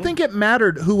 Yeah, I don't think it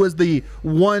mattered who was the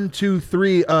 1, 2,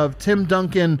 3 of Tim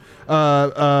Duncan,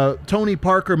 Tony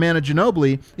Parker, Manu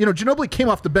Ginobili. You know, Ginobili came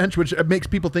off the bench, which makes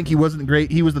people think he wasn't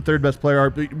great. He was the third best player,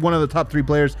 one of the top 3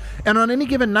 players. And on any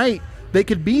given night, they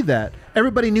could be that.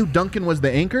 Everybody knew Duncan was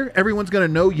the anchor. Everyone's going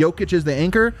to know Jokic is the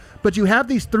anchor. But you have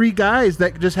these 3 guys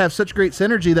that just have such great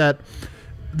synergy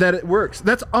that it works.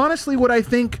 That's honestly what I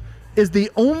think is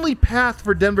the only path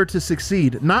for Denver to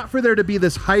succeed. Not for there to be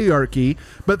this hierarchy,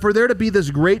 but for there to be this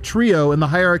great trio and the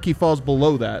hierarchy falls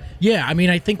below that. Yeah, I mean,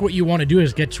 I think what you want to do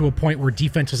is get to a point where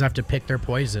defenses have to pick their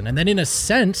poison. And then in a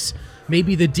sense,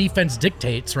 maybe the defense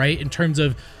dictates, right? In terms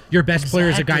of your best player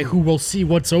is a guy who will see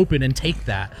what's open and take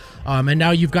that. And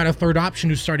now you've got a third option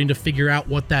who's starting to figure out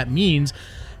what that means.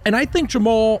 And I think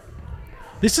Jamal,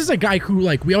 this is a guy who,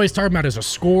 like, we always talk about as a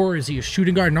scorer, is he a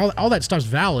shooting guard, and all that stuff's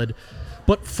valid.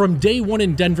 But from day one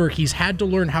in Denver, he's had to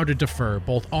learn how to defer,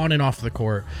 both on and off the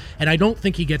court. And I don't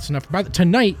think he gets enough.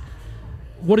 Tonight,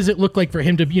 what does it look like for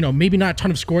him to, maybe not a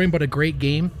ton of scoring, but a great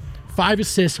game? 5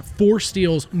 assists, 4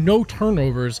 steals, no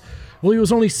turnovers. Well, he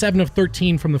was only 7 of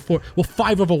 13 from the floor. Well,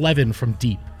 5 of 11 from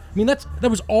deep. I mean, that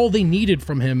was all they needed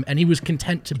from him, and he was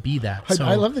content to be that. So,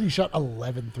 I love that he shot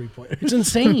 11 3-pointers. It's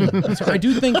insane. So I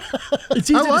do think it's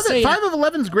easy I love to say. it. 5 of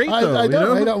 11 is great, though. I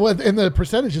know. Well, and the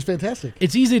percentage is fantastic.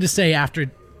 It's easy to say after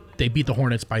they beat the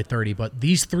Hornets by 30, but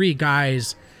these 3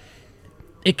 guys,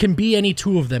 it can be any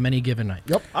 2 of them any given night.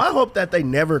 Yep. I hope that they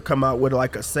never come out with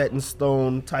like a set in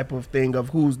stone type of thing of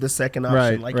who's the second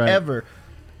option, Right. ever.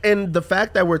 And the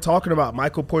fact that we're talking about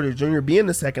Michael Porter Jr. being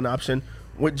the second option,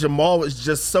 with Jamal was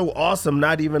just so awesome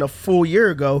not even a full year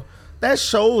ago. that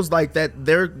shows like that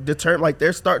they're determined, like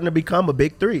they're starting to become a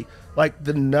big three. Like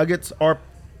the Nuggets are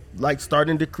like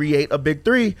starting to create a big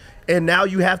three, and now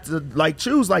you have to like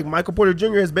choose. Like Michael Porter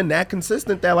Jr. has been that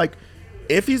consistent that like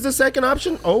if he's the second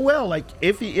option, oh well. Like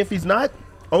if he's not,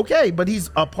 okay, but he's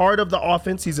a part of the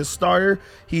offense. He's a starter.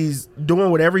 He's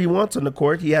doing whatever he wants on the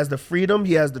court. He has the freedom.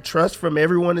 He has the trust from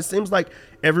everyone. It seems like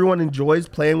everyone enjoys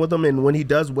playing with him, and when he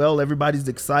does well, everybody's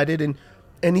excited,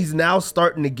 and he's now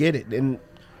starting to get it. And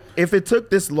if it took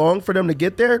this long for them to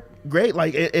get there, great.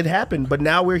 Like it happened, but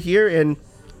now we're here, and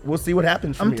we'll see what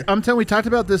happens from here. I'm telling. We talked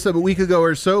about this a week ago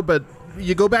or so, but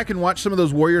you go back and watch some of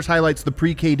those Warriors highlights, the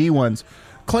pre-KD ones.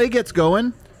 Clay gets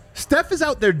going. Steph is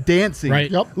out there dancing, right?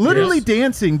 Yep. Literally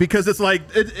dancing, because it's like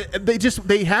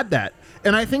they had that.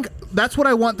 And I think that's what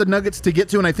I want the Nuggets to get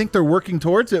to, and I think they're working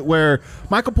towards it, where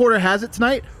Michael Porter has it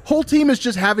tonight. Whole team is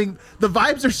just having – the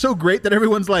vibes are so great that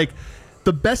everyone's like,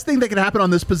 the best thing that can happen on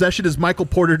this possession is Michael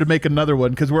Porter to make another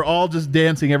one, because we're all just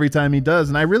dancing every time he does.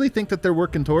 And I really think that they're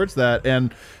working towards that.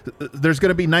 And there's going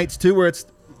to be nights, too,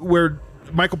 where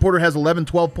Michael Porter has 11,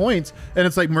 12 points, and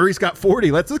it's like Murray's got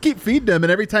 40. Let's just keep feeding him,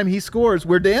 and every time he scores,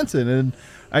 we're dancing. And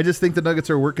I just think the Nuggets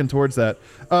are working towards that.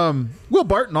 Will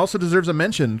Barton also deserves a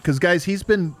mention, because, guys, he's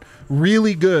been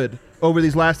really good over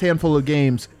these last handful of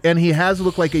games, and he has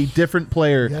looked like a different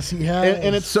player. Yes, he has.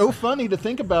 And it's so funny to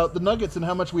think about the Nuggets and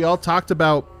how much we all talked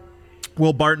about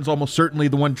Will Barton's almost certainly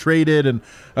the one traded, and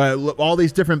all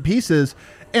these different pieces.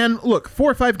 And look,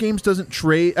 4 or 5 games doesn't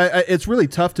trade. It's really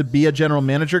tough to be a general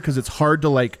manager, because it's hard to,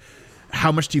 like,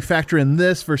 how much do you factor in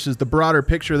this versus the broader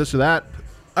picture, this or that.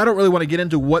 I don't really want to get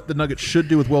into what the Nuggets should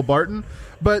do with Will Barton,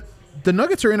 but the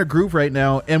Nuggets are in a groove right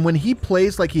now, and when he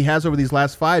plays like he has over these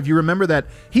last 5, you remember that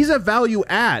he's a value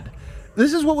add.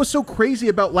 This is what was so crazy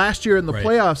about last year in the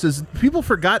playoffs, is people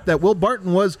forgot that Will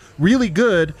Barton was really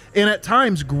good and at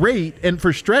times great, and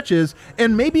for stretches,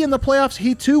 and maybe in the playoffs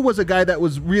he too was a guy that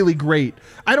was really great.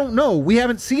 I don't know. We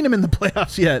haven't seen him in the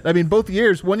playoffs yet. I mean, both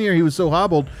years. One year he was so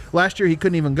hobbled. Last year he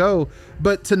couldn't even go.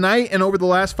 But tonight and over the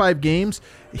last 5 games,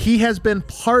 he has been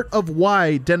part of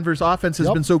why Denver's offense has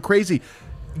been so crazy.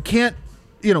 You can't,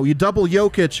 you double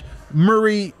Jokic,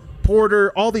 Murray,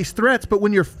 Porter, all these threats, but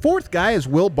when your fourth guy is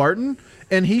Will Barton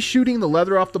and he's shooting the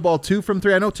leather off the ball 2 from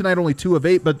 3, I know tonight only 2 of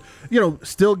 8, but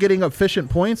still getting efficient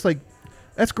points, like,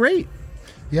 that's great.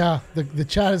 Yeah, the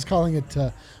chat is calling it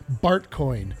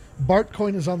Bartcoin.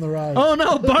 Bartcoin is on the rise. Oh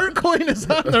no, Bartcoin is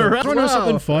on the rise. Want to know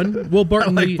something fun? Will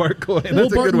Barton, Bartcoin. Will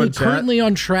Barton currently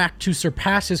on track to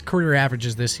surpass his career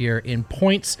averages this year in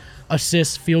points,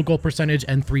 assists, field goal percentage,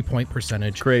 and 3-point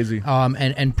percentage. Crazy.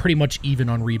 And pretty much even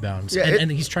on rebounds. Yeah,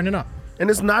 and he's trending up. And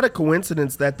it's not a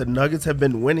coincidence that the Nuggets have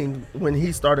been winning when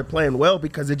he started playing well,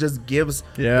 because it just gives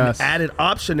an added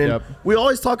option. And we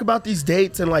always talk about these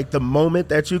dates and like the moment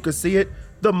that you could see it.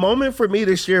 The moment for me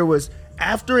this year was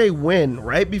after a win,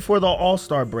 right before the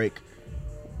All-Star break.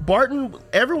 Barton,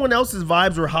 everyone else's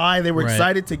vibes were high. They were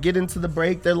excited to get into the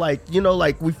break. They're like,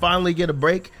 we finally get a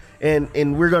break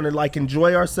and we're going to like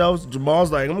enjoy ourselves.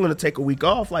 Jamal's like, I'm going to take a week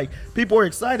off. Like, people are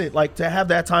excited like to have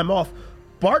that time off.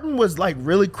 Barton was like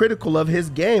really critical of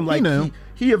his game. Like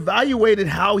he evaluated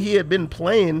how he had been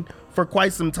playing for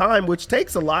quite some time, which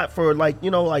takes a lot for like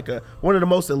one of the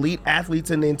most elite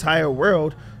athletes in the entire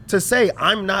world to say,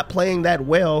 I'm not playing that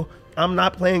well, I'm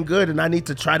not playing good, and I need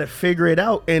to try to figure it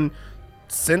out. And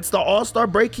since the All-Star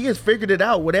break, he has figured it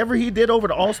out. Whatever he did over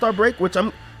the All-Star break, which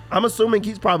I'm assuming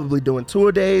he's probably doing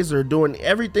 2-a-days or doing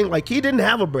everything. Like, he didn't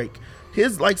have a break.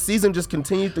 His like season just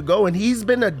continued to go, and he's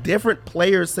been a different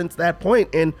player since that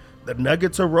point, and the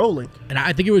Nuggets are rolling. And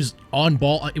I think it was on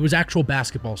ball. It was actual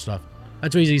basketball stuff.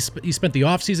 That's why he spent the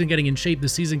offseason getting in shape, the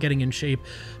season getting in shape.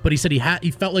 But he said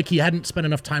he felt like he hadn't spent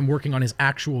enough time working on his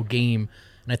actual game,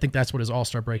 and I think that's what his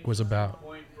All-Star break was about.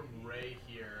 Point from Ray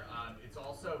here. It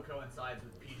also coincides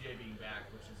with PJ being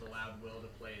back, which has allowed Will to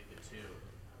play at the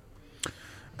 2.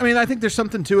 I mean, I think there's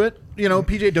something to it.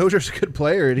 PJ Dozier's a good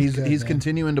player, and he's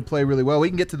continuing to play really well. We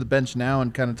can get to the bench now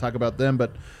and kind of talk about them,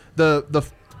 but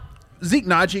the Zeke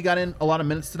Nnaji got in a lot of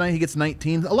minutes tonight. He gets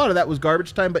 19. A lot of that was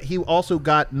garbage time, but he also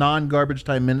got non-garbage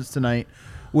time minutes tonight,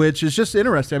 which is just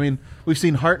interesting. I mean, we've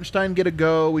seen Hartenstein get a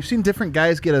go. We've seen different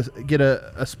guys get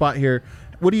a spot here.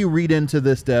 What do you read into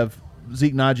this, Dev?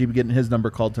 Zeke Nnaji getting his number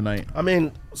called tonight. I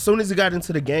mean, as soon as he got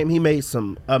into the game, he made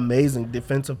some amazing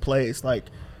defensive plays. Like,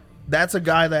 that's a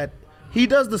guy that he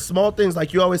does the small things,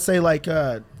 like you always say, like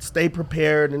stay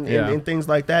prepared and things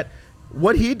like that.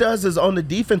 What he does is on the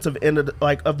defensive end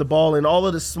of the ball and all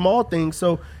of the small things.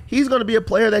 So he's going to be a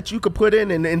player that you could put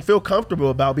in and feel comfortable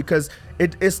about, because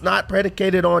it's not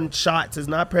predicated on shots. It's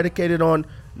not predicated on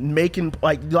making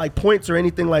like points or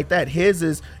anything like that. His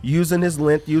is using his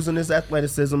length, using his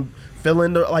athleticism,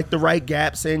 filling the right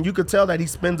gaps, and you could tell that he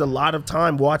spends a lot of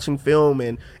time watching film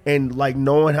and like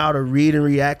knowing how to read and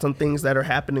react on things that are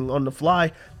happening on the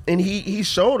fly. And he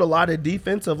showed a lot of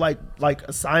defensive like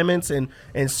assignments and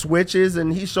switches,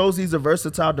 and he shows he's a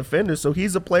versatile defender. So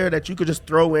he's a player that you could just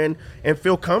throw in and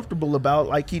feel comfortable about.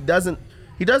 Like he doesn't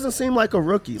seem like a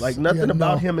rookie. Like nothing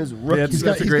about him is rookie. Yeah,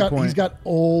 that's a great point. He's got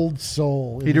old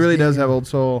soul. He really does have old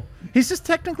soul. He's just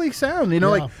technically sound. You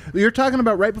know, like you're talking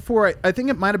about right before. I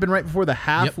think it might have been right before the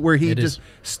half where he just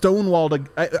stonewalled.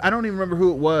 I don't even remember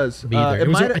who it was. I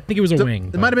think it was a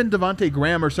wing. It might have been Devontae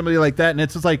Graham or somebody like that. And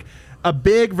it's just like a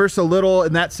big versus a little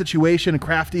in that situation,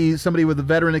 crafty, somebody with a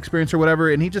veteran experience or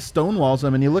whatever, and he just stonewalls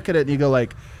them. And you look at it and you go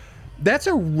like, that's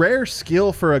a rare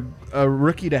skill for a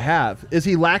rookie to have. Is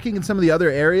he lacking in some of the other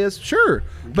areas? Sure.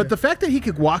 But the fact that he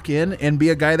could walk in and be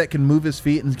a guy that can move his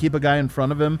feet and keep a guy in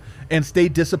front of him and stay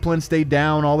disciplined, stay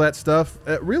down, all that stuff,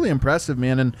 really impressive,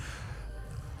 man. And,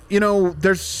 you know,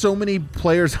 there's so many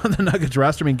players on the Nuggets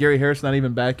roster. I mean, Gary Harris not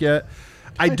even back yet.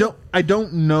 I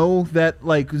don't know that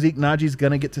like Zeke Nnaji's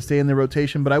gonna get to stay in the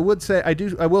rotation, but I will say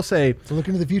So look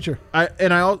into the future.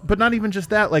 But not even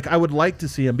just that. Like I would like to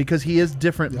see him because he is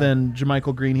different than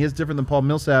JaMychal Green. He is different than Paul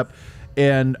Millsap,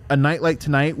 and a night like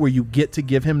tonight where you get to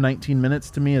give him 19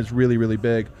 minutes to me is really, really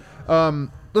big.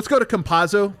 Let's go to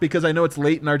Campazzo because I know it's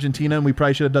late in Argentina and we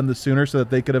probably should have done this sooner so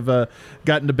that they could have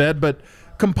gotten to bed. But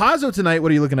Campazzo tonight, what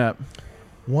are you looking at?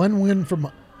 One win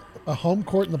from a home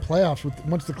court in the playoffs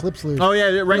once the Clips lose. Oh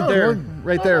yeah, right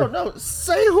there. No,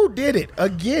 say who did it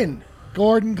again.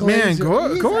 Gordon Glazer.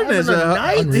 Man, Gordon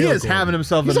is he is having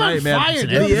himself a night, man. Fire,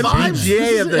 the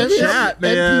MPJ of the chat,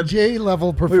 man. MPJ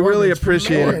level performance. We really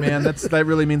appreciate it, man. That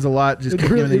really means a lot. Just keep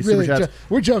giving these super chats.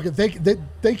 We're joking.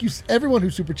 Thank you, everyone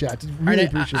who super chats. Really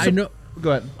appreciate it. I know.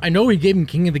 Go ahead. I know we gave him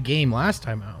king of the game last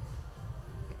time out.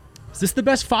 Is this the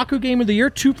best Facu game of the year?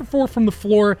 2 for 4 from the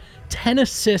floor, 10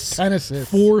 assists,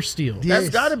 4 steals. That's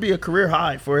got to be a career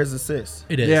high for his assists.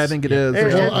 It is. Yeah, I think it is.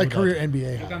 A career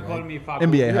NBA high. You can call me Facu.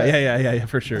 NBA high. Yeah,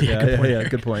 for sure. Yeah,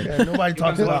 good point. Yeah, nobody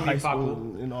talks about high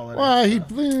school and all that. Well,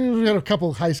 he had a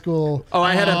couple high school. Oh,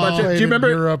 I had a bunch of. Do you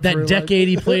remember that decade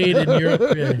he played in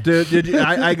Europe? Yeah. Dude,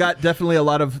 I got definitely a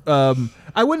lot of.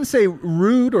 I wouldn't say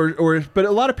rude but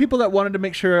a lot of people that wanted to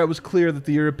make sure I was clear that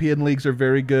the European leagues are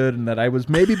very good and that I was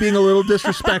maybe being a little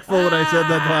disrespectful when I said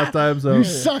that last time. So you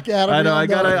suck, Adam. I know. I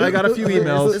got a few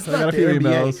emails.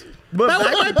 But that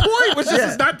was my point. Was just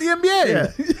it's not the NBA.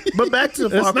 Yeah. But back to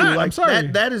the Facu, I'm sorry.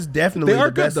 That is definitely they are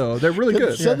the best. good though. They're really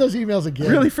good. Send those emails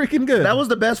again. Really freaking good. That was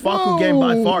the best Facu game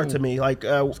by far to me. Like,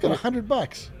 it's got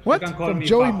 $100. What from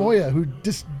Joey Moya, who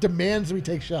just demands we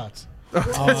take shots.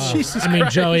 Jesus I mean,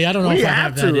 Christ. Joey, I don't know if I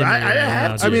have that in there. I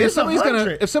have to. I mean, if It's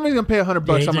somebody's gonna pay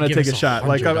 $100, I'm gonna take a shot.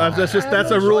 Like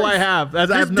that's a rule I have.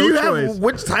 I have no choice.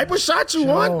 Which type of shot you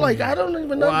want? Like I don't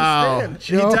even understand.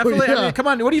 He definitely. I mean, come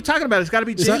on. What are you talking about? It's got to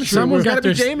be Jameson. Someone It's got to be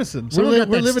got their- Jameson. Someone got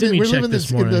that stimmy check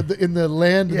this morning. in the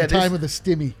land and time of the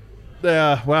stimmy.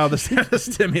 Wow, the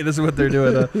stimmy. This is what they're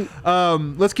doing.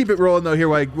 Let's keep it rolling though here.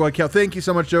 While Kel, thank you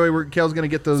so much, Joey. Kel's gonna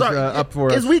get those up for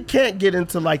us. Because we can't get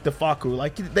into like the Facu.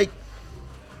 Like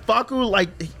Facu,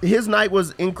 like his night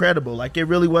was incredible. Like it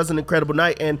really was an incredible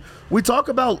night. And we talk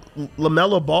about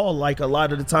LaMelo Ball like a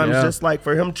lot of the times, just like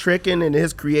for him tricking and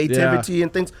his creativity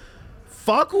and things.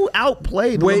 Facu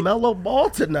outplayed LaMelo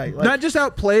Ball tonight. Like, not just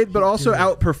outplayed, but also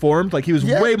outperformed. Like he was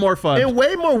way more fun and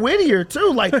way more wittier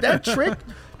too. Like that trick,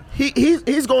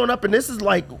 he's going up, and this is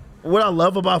like what I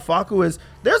love about Facu is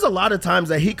there's a lot of times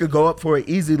that he could go up for an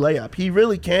easy layup. He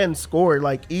really can score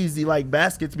like easy like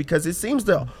baskets because it seems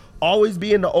to always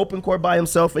be in the open court by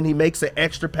himself and he makes an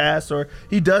extra pass or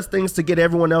he does things to get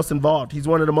everyone else involved. He's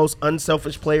one of the most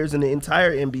unselfish players in the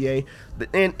entire NBA.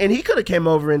 And he could have came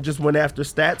over and just went after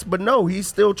stats, but no, he's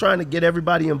still trying to get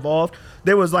everybody involved.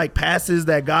 There was like passes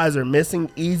that guys are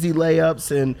missing, easy layups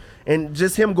and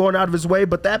just him going out of his way.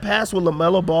 But that pass with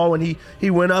LaMelo Ball when he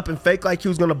went up and faked like he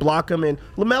was going to block him, and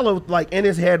LaMelo like in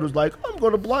his head was like, I'm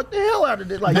going to block the hell out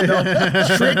of it. Like, you know,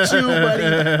 tricked you, buddy.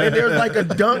 And there's like a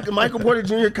dunk. Michael Porter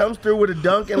Jr. comes through with a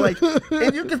dunk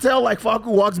and you can tell like Facu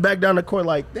walks back down the court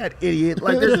like, that idiot.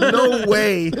 Like there's no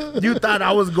way you thought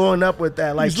I was going up with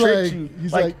that. Like tricked you.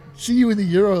 He's like, see you in the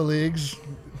Euro leagues.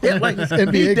 Yeah, like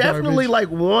he definitely like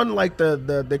won like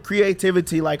the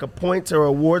creativity, like a points or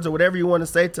awards or whatever you want to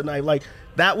say tonight. Like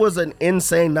that was an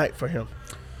insane night for him.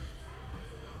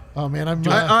 Oh man,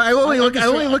 I only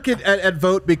look at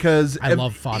vote because I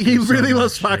love Facu. He really so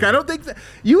loves much, Facu. I don't think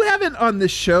you haven't on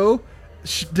this show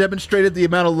demonstrated the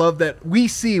amount of love that we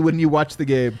see when you watch the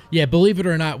game. Yeah, believe it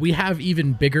or not, we have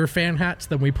even bigger fan hats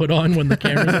than we put on when the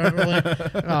cameras are like.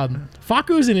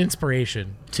 Facu is an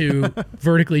inspiration to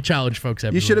vertically challenged folks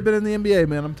everywhere. You should have been in the NBA,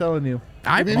 man. I'm telling you.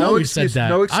 I've always said that.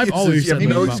 No excuses. I've always said that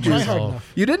no about excuses.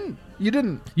 myself. You didn't.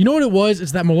 You know what it was?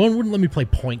 Is that Malone wouldn't let me play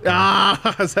point guard.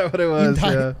 Is that what it was?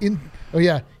 Intangibles.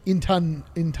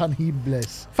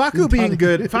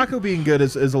 Facu being good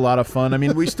is a lot of fun. I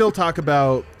mean, we still talk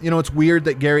about, it's weird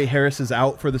that Gary Harris is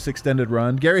out for this extended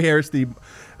run. Gary Harris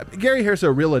is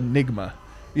a real enigma.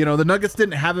 The Nuggets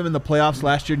didn't have him in the playoffs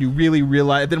last year, and you really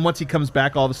realize. Then once he comes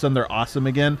back, all of a sudden they're awesome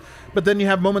again. But then you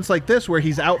have moments like this where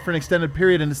he's out for an extended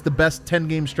period, and it's the best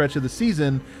 10-game stretch of the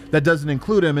season that doesn't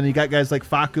include him. And you got guys like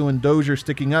Facu and Dozier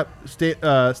stepping up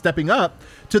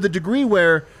to the degree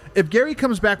where if Gary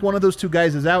comes back, one of those two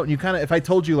guys is out, and you kind of, if I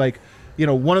told you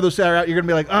one of those are out, you're gonna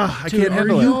be like, I can't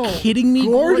handle it. Are you kidding me,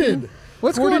 Gordon?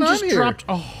 What's Gordon going on just here? dropped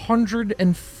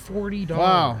 $140.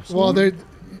 Wow.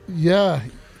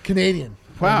 Canadian.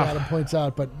 Wow. Adam points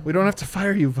out, but We don't have to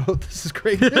fire you, Vote. This is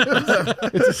great news.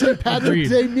 it's a St. Patrick's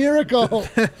Day miracle.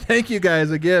 Thank you guys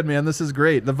again, man. This is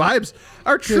great. The vibes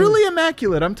are truly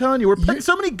immaculate. I'm telling you, we're putting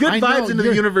so many good vibes into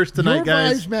the universe tonight,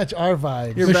 guys. Your vibes match our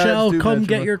vibes. Your Michelle, vibes do come match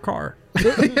get mine. your car.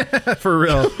 For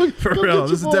real.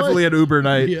 This is definitely an Uber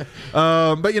night. Yeah.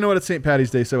 But you know what? It's St. Patty's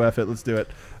Day, so F it. Let's do it.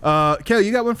 Kel,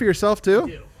 you got one for yourself,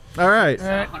 too? All right.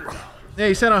 Yeah,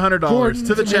 you sent $100 Gordon's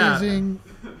to the chat. amazing.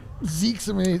 Zeke's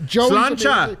amazing. Joey's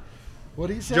Slancha. amazing. What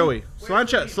do you say? Joey.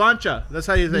 Slancha. That's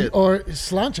how you say it. Or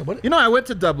Slancha. What? I went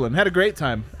to Dublin. Had a great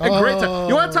time. You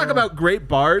want to talk about great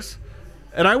bars?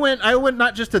 And I went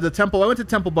not just to the Temple. I went to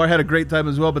Temple Bar, had a great time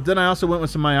as well. But then I also went with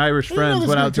some of my Irish friends.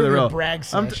 Went out to the real.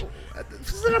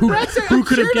 Who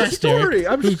could have guessed, Eric?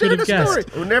 I'm Who could sharing have a story.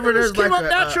 guessed? Whenever there's came like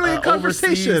up naturally in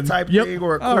conversation overseas type Yep. thing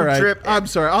or a cool All right. trip, I'm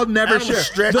sorry. I'll never Adam share.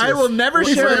 stretches. I will never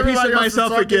Well, share a piece everybody of else is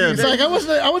myself talking, again. It's like I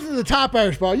wasn't in the top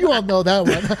Irish bar. You all know that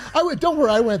one. Don't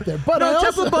worry, I went there. But I No,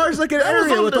 also, Temple Bar's like an That was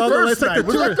area on with the all the first it's like night. the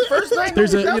Was that tour. the first night?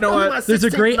 There's That a was my there's a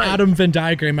 16th great night. Adam Venn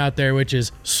diagram out there, which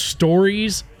is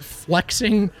stories,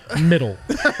 flexing, middle.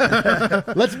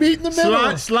 let's meet in the middle.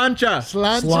 Slancha.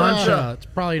 Slancha. It's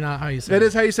probably not how you say It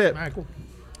is how you say it. All right, cool.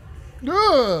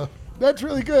 Ugh, that's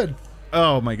really good.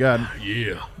 Oh my god.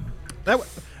 Yeah.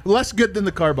 Less good than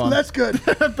the car bomb. That's good.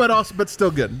 but still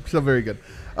good. Still very good.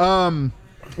 Where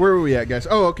were we at, guys?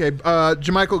 Oh, okay.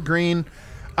 JaMychal Green.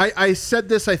 I said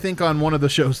this, I think, on one of the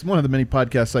shows, one of the many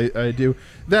podcasts I do,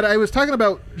 that I was talking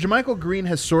about JaMychal Green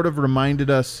has sort of reminded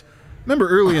us. Remember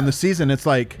early in the season, it's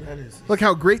like, look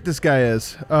how great this guy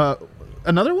is.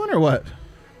 Another one or what?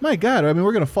 My God, I mean,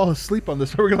 we're going to fall asleep on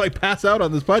this. We're going to pass out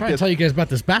on this I'm trying to podcast. tell you guys about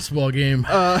this basketball game.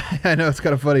 I know, it's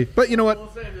kind of funny. But you know what?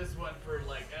 We'll save this one for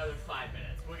another 5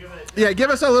 minutes. We'll give it Yeah, give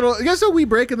us a wee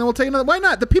break, and then we'll take another. Why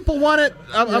not? The people want it.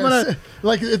 I'm going to...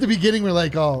 Like at the beginning, we're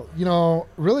like,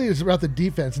 really it's about the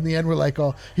defense. In the end, we're like,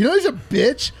 he's a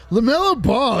bitch. LaMelo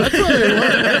Ball. That's what I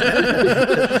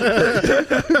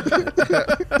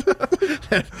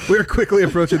want. We're quickly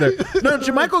approaching there. No,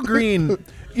 JaMychal Green,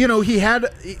 he had,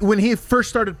 when he first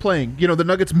started playing, the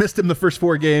Nuggets missed him the first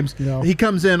 4 games. He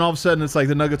comes in, all of a sudden, it's like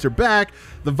the Nuggets are back.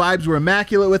 The vibes were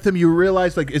immaculate with him. You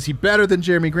realize, is he better than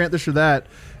Jeremy Grant, this or that?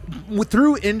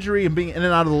 Through injury and being in and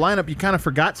out of the lineup, you kind of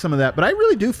forgot some of that. But I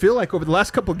really do feel like over the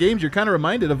last couple of games, you're kind of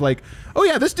reminded of oh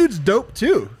yeah, this dude's dope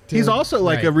too. He's also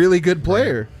a really good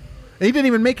player. And he didn't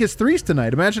even make his threes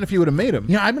tonight. Imagine if he would have made them.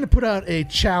 I'm going to put out a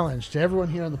challenge to everyone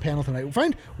here on the panel tonight.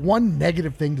 Find one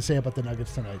negative thing to say about the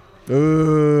Nuggets tonight.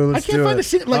 Ooh, let's I can't find a it.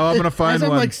 single. I'm going to find as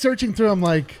one. I'm searching through, I'm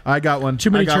like, I got one.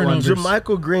 Too many turnovers.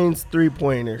 JaMychal Green's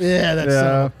 3-pointers. yeah, that's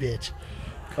son of a bitch.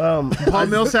 Paul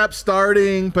Millsap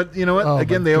starting, but you know what? Oh,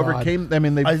 Again, my they God. overcame. I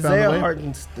mean, they found Isaiah a way.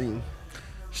 Hartenstein.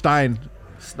 Stein.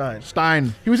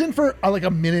 He was in for like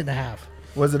a minute and a half.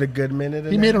 Was it a good minute?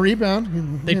 He made a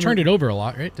rebound. They turned it over a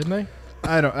lot, right? Didn't they?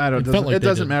 I don't. felt like It they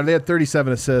doesn't did. matter. They had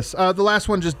 37 assists. The last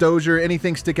one, just Dozier.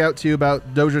 Anything stick out to you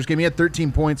about Dozier's game? He had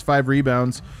 13 points, 5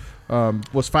 rebounds.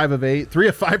 Was 5 of 8, 3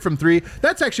 of 5 from 3.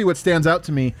 That's actually what stands out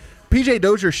to me. PJ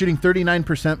Dozier shooting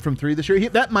 39% from 3 this year.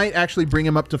 That might actually bring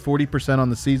him up to 40% on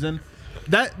the season.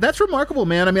 That's remarkable,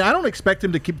 man. I mean, I don't expect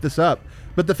him to keep this up,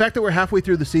 but the fact that we're halfway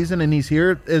through the season and he's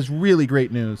here is really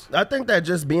great news. I think that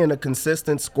just being a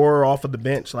consistent scorer off of the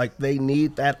bench, they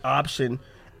need that option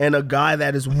and a guy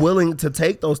that is willing to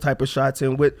take those type of shots.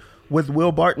 And with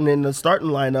Will Barton in the starting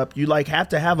lineup, you have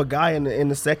to have a guy in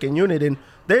the second unit, and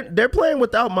they're playing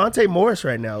without Monte Morris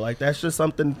right now. That's just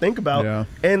something to think about. Yeah.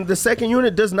 And the second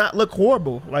unit does not look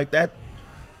horrible.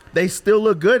 they still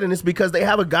look good, and it's because they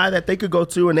have a guy that they could go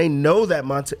to, and they know that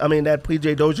that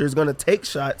PJ Dozier is going to take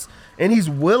shots, and he's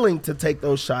willing to take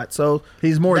those shots. So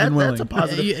he's more than willing. That's a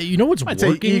positive. You know what's I'd say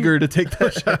working? eager to take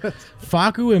that shot.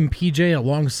 Facu and PJ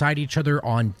alongside each other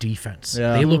on defense.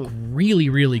 Yeah. They look really,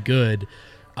 really good.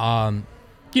 And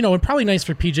probably nice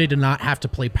for PJ to not have to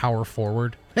play power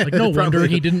forward. Like, no wonder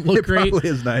he didn't look great. It probably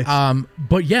is nice.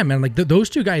 But yeah, man, like those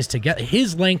two guys together,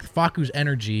 his length, Facu's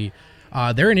energy,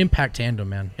 they're an impact tandem,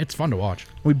 man. It's fun to watch.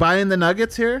 We buying the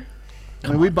Nuggets here?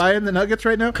 Are we buying the Nuggets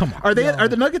right now? Come on. Are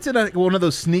the Nuggets in one of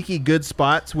those sneaky good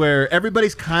spots where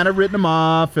everybody's kind of written them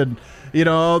off, and they're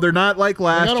not like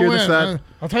last year?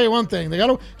 I'll tell you one thing: they got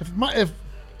to. If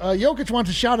Jokic wants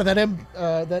a shot at that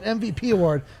MVP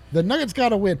award, the Nuggets got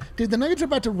to win. Dude, the Nuggets are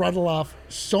about to rattle off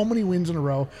so many wins in a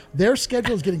row. Their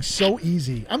schedule is getting so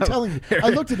easy. I'm telling you. I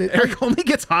looked at it. Eric only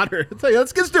gets hotter.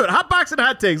 Let's do it. Hot box and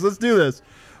hot takes. Let's do this.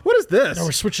 What is this?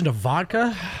 We're switching to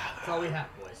vodka. That's all we have,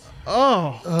 boys.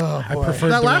 I prefer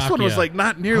that last one Rakia. was like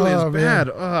not nearly as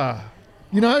bad.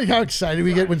 You know how excited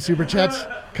we get when super chats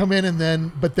come in, and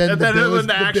then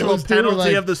the actual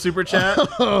penalty of the super chat.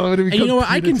 And you know what?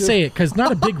 I can say it because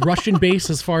not a big Russian base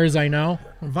as far as I know.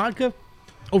 Vodka,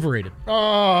 overrated.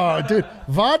 Oh, dude,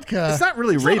 vodka. It's not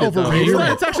really rated though. overrated.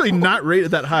 It's actually not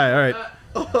rated that high. All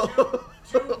right.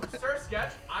 Sir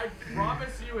Sketch, I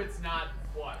promise you it's not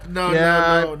what? No,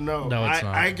 No, it's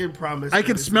not. I can promise. I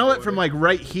can smell it from like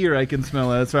right here. I can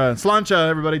smell it. That's right. Slancha,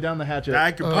 everybody down the hatchet.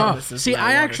 I can promise. it's See, not I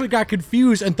water. actually got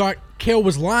confused and thought Kale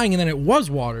was lying, and then it was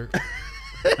water.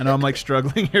 I know I'm like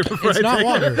struggling here before It's I not take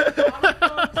water.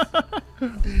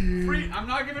 Free, I'm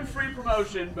not giving free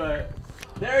promotion, but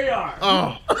there you are.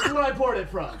 Oh. This is where I poured it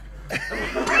from.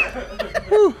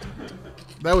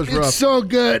 That was rough. It's so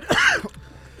good.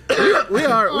 We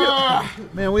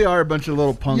are a bunch of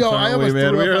little punks, Yo, I aren't we, almost man?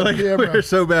 threw We up are on like camera. we're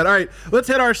so bad. All right, let's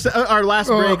hit our last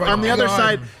break. my On the other God.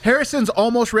 side, Harrison's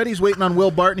almost ready. He's waiting on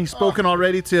Will Barton. He's spoken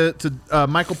already to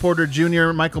Michael Porter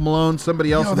Jr., Michael Malone,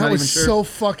 somebody else. Yo, I'm that not was even sure. so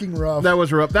fucking rough. That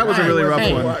was rough. That was a really rough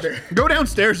Hey. one. Go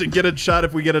downstairs and get a shot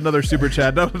if we get another super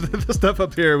chat. No, the stuff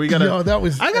up here we gotta. Yo, that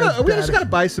was We bad. just gotta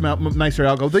buy some nicer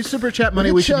alcohol. The super chat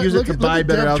money, Look at we should Chuck- use it look to at- buy look at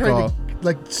better Dev trying alcohol. to,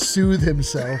 like, soothe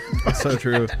himself. That's so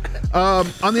true.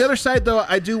 On the other side, though,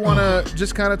 I do want to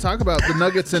just kind of talk about the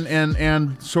Nuggets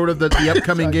and sort of the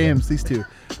upcoming games. These two.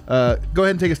 Go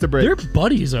ahead and take us to break. They're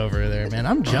buddies over there, man.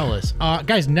 I'm jealous.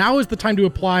 Guys, now is the time to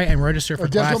apply and register for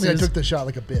Dev told me I classes. took the shot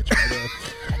like a bitch. By the way.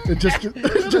 It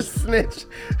just snitch.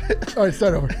 all right,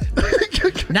 start over.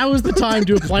 Now is the time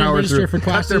to apply and power register through. for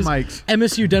Cut their classes. mics.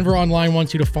 MSU Denver Online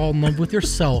wants you to fall in love with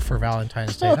yourself for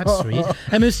Valentine's Day. That's sweet.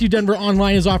 MSU Denver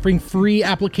Online is offering free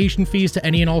application fees to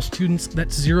any and all students.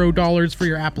 That's $0 for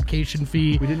your application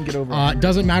fee. We didn't get over.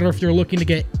 Doesn't matter if you're looking to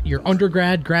get your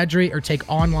undergrad, graduate, or take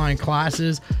online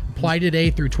classes. Apply today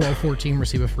through 12/14.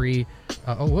 Receive a free.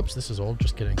 Whoops, this is old.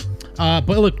 Just kidding. But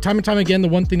look, time and time again, the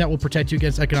one thing that will protect you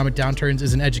against economic downturns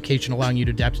is an education allowing you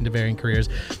to adapt into varying careers.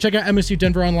 Check out MSU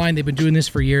Denver Online. They've been doing this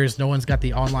for years. No one's got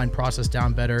the online process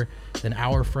down better than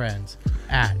our friends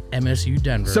at MSU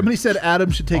Denver. Somebody said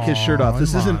Adam should take his shirt off.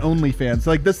 This isn't OnlyFans.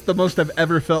 Like, this is the most I've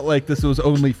ever felt like this was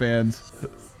OnlyFans.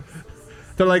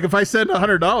 They're like, if I send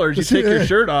 $100, you take your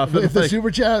shirt off. If the Like, super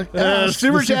chat,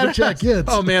 super chat kids.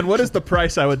 Oh man, what is the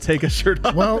price I would take a shirt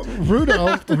off? Well,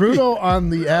 Rudo on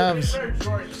the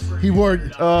Avs, he wore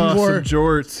some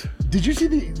jorts. Did you see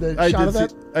the I shot did of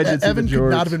that? see- I did see Evan the could jorts.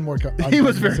 not have been more. He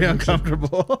was very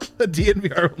uncomfortable. The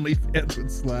DNVR OnlyFans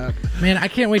would slap. Man, I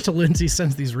can't wait till Lindsay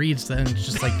sends these reads. Then it's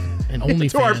just like an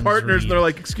OnlyFans. To our partners, read. they're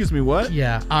like, excuse me, what?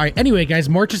 Yeah. All right. Anyway, guys,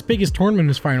 March's biggest tournament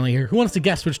is finally here. Who wants to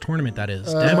guess which tournament that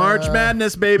is? Dev? March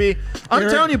Madness, baby. I'm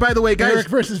Eric- telling you, by the way, guys, Eric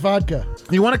versus vodka.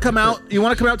 you want to come out? You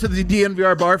want to come out to the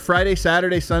DNVR bar Friday,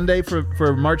 Saturday, Sunday for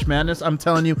March Madness? I'm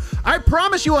telling you, I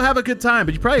promise you will have a good time.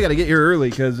 But you probably got to get here early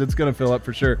because it's gonna fill up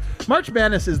for sure. March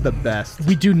Madness is the best.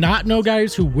 We do not know,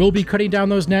 guys, who will be cutting down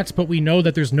those nets, but we know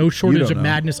that there's no shortage don't of know.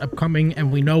 madness upcoming,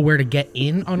 and we know where to get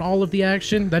in on all of the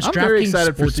action. That's I'm DraftKings very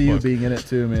excited for CU Sportsbook, being in it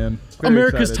too, man. Very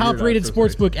America's excited. You're top-rated not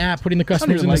supposed to sportsbook app, putting the say. I don't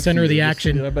customers even in the like center of the CU,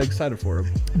 action. I'm excited for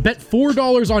him. Bet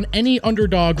 $4 on any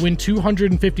underdog, win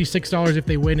 $256 if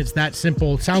they win. It's that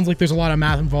simple. It sounds like there's a lot of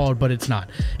math involved, but it's not.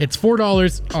 It's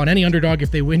 $4 on any underdog. If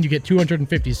they win, you get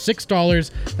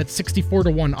 $256. That's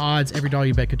 64-1 odds. Every dollar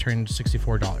you bet could turn into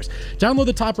 $64. Download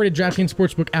the top-rated DraftKings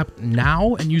Sportsbook app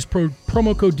now and use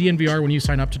promo code DNVR when you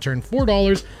sign up to turn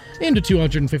 $4 into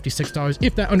 $256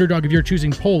 if that underdog of your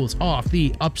choosing pulls off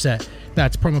the upset.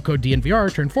 That's promo code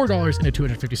DNVR. Turn $4 into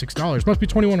 $256. Must be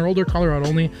 21 or older. Colorado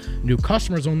only. New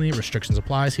customers only. Restrictions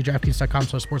apply. See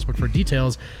DraftKings.com/sportsbook for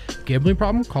details. Gambling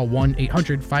problem? Call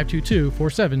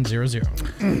 1-800-522-4700. Is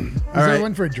there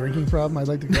one for a drinking problem? I'd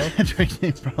like to go.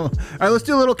 Drinking problem. All right, let's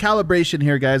do a little calibration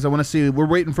here, guys. I want to see. We're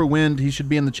waiting for Wind. He should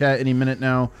be in the chat any minute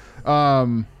now.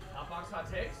 Hotbox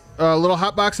hot takes. A little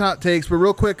hotbox hot takes, but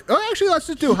real quick. Oh, actually, let's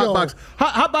just do hotbox.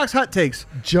 Hotbox hot takes.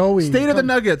 Joey. State of the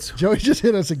Nuggets. Joey just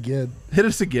hit us again. Hit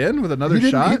us again with another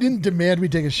shot? He didn't demand we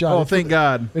take a shot. Oh, thank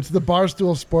God. It's the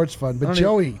Barstool Sports Fund. But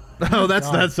Joey. Oh, that's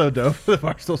so dope. The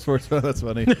Barstool Sports Fund. That's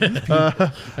funny. I just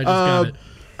got it.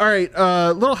 All right,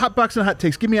 little hotbox and hot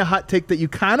takes. Give me a hot take that you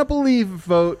kind of believe,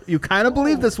 vote. You kind of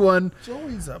believe this one,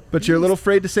 Joey's up. but you're a little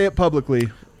afraid to say it publicly.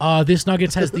 This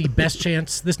Nuggets has the best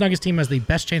chance. This Nuggets team has the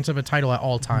best chance of a title at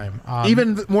all time.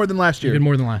 Even more than last year. Even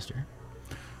more than last year.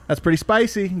 That's pretty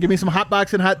spicy. Give me some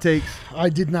hotbox and hot takes. I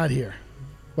did not hear.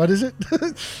 What is it?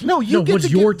 No, you get what's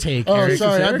to your get- take, Oh, Eric?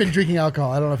 sorry. Eric? I've been drinking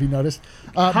alcohol. I don't know if you noticed.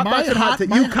 Hotbox and hot take.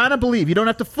 You kind of believe. You don't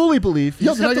have to fully believe. You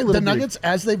Yo, just have to the little Nuggets,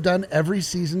 as they've done every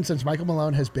season since Michael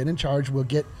Malone has been in charge, will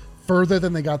get further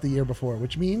than they got the year before,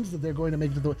 which means that they're going to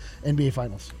make it to the NBA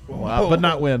Finals. believe. Wow, but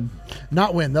not win.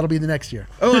 Not win. That'll be the next year.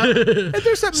 Oh, and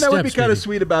there's something that would be Steps, kind of baby.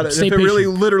 sweet about it Stay if it really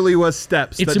patient. literally was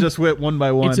steps It's that just went one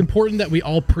by one. It's important that we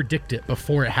all predict it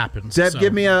before it happens. Deb, So,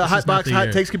 give me a this is not hotbox the hot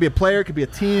year. takes. Could be a player, could be a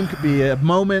team, could be a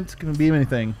moment, could be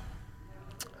anything.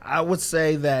 I would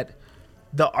say that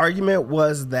the argument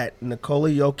was that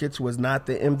Nikola Jokic was not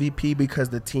the MVP because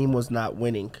the team was not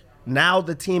winning. Now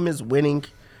the team is winning.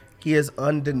 He is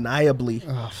undeniably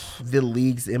the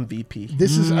league's MVP.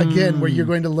 This is, again, where you're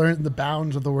going to learn the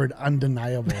bounds of the word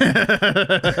undeniable.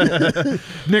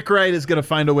 Nick Wright is going to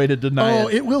find a way to deny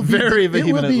it. It will be very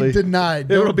vehemently. It will be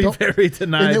denied. It will be Don't- very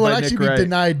denied. And it will by actually Nick be Wright.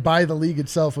 denied by the league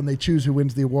itself when they choose who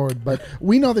wins the award. But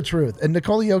we know the truth. And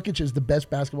Nikola Jokic is the best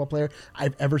basketball player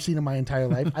I've ever seen in my entire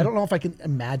life. I don't know if I can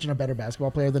imagine a better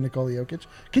basketball player than Nikola Jokic.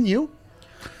 Can you?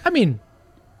 I mean,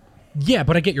 yeah,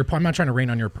 but I get your point. I'm not trying to rain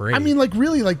on your parade. I mean, like,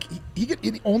 really, like,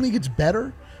 it only gets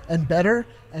better and better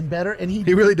and better. And He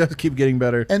really does keep getting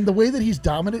better. And the way that he's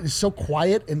dominant is so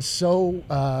quiet and so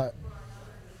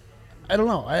I don't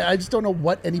know. I just don't know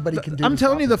what anybody can do. I'm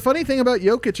telling you, the funny thing about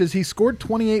Jokic is he scored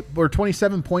 28 or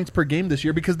 27 points per game this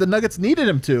year because the Nuggets needed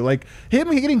him to. Like, him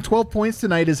getting 12 points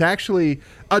tonight is actually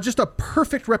just a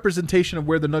perfect representation of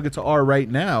where the Nuggets are right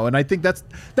now. And I think that's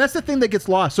the thing that gets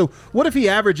lost. So what if he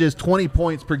averages 20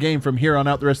 points per game from here on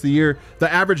out the rest of the year?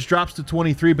 The average drops to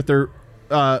 23, but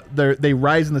they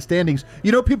rise in the standings.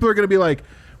 You know, people are going to be like,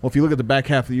 well, if you look at the back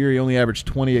half of the year, he only averaged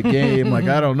 20 a game. Like,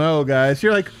 I don't know, guys.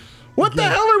 You're like, what the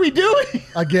hell are we doing?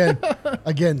 Again,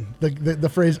 the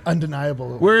phrase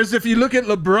undeniable. Whereas if you look at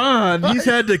LeBron, he's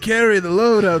had to carry the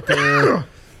load out there.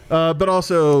 But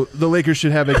also, the Lakers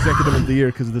should have Executive of the Year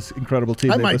because of this incredible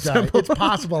team I they've might die. assembled. It's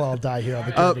possible I'll die here on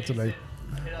the carpet tonight.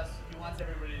 Hit us. He wants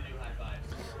everybody to do high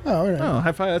fives. Oh, all right. Oh,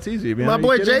 high five. That's easy, man. My Are you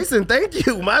boy kidding? Jason, thank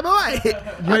you, my boy.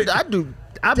 I do.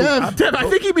 Dev. Deb, I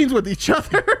think he means with each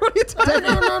other. What are you talking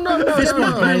about? No. Fist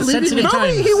bump, guys. Sensitive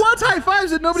Nobody, times. he wants high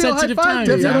fives and nobody will high Sensitive five times.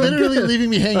 him. Dev's Yeah. literally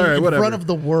leaving me hanging All right, in whatever. front of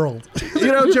the world.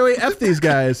 You know, Joey, F these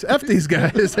guys. F these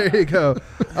guys. There you go.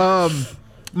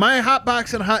 My hot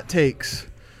box and hot takes.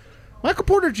 Michael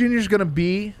Porter Jr. is going to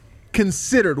be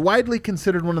widely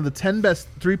considered one of the 10 best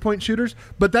three-point shooters,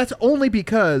 but that's only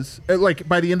because, like,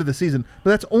 by the end of the season, but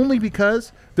that's only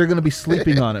because they're going to be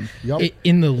sleeping on him. Yup.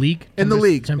 In the league? In the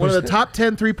league, 10%. one of the top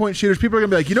 10 three-point shooters. People are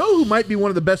going to be like, you know who might be one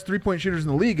of the best three-point shooters in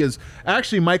the league is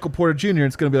actually Michael Porter Jr.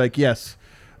 It's going to be like, yes,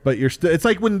 but you're still. It's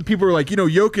like when people were like, you know,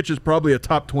 Jokic is probably a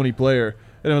top 20 player.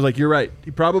 And I was like, you're right.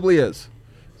 He probably is.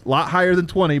 A lot higher than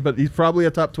 20, but he's probably a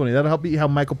top 20. That'll help you how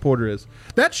Michael Porter is.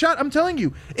 That shot, I'm telling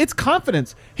you, it's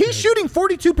confidence. He's shooting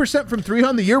 42% from three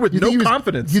on the year with no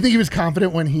confidence. Do you think he was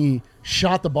confident when he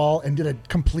shot the ball and did a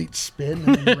complete spin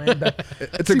and then ran back?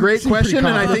 It's a great question, and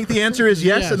I think the answer is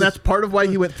yes, Yes. and that's part of why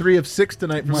he went 3 of 6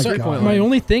 tonight from My three-point God. My line.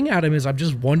 only thing, Adam, is I'm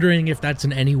just wondering if that's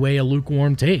in any way a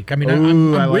lukewarm take. I mean,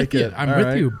 Ooh, I I'm like with you. it. I'm All with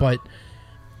right. you, but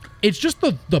it's just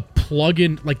the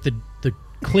plug-in, like the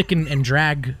click and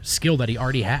drag skill that he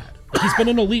already had. Like, he's been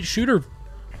an elite shooter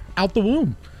out the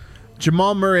womb.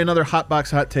 Jamal Murray, another hot box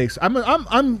hot takes.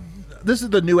 This is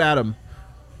the new Adam.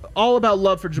 All about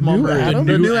love for Jamal New Murray. Adam?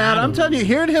 The New new Adam. Adam. I'm telling you,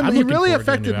 hearing him, I'm he looking really forward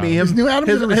to affected new me. Adam. Is new Adam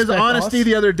gonna His respect honesty us?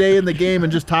 the other day in the game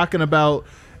and just talking about,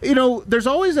 you know, there's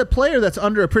always a player that's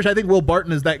underappreciated. I think Will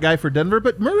Barton is that guy for Denver,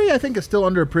 but Murray, I think, is still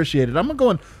underappreciated. I'm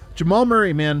going Jamal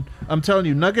Murray, man. I'm telling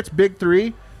you, Nuggets big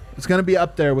three. It's going to be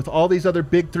up there with all these other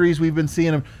big threes we've been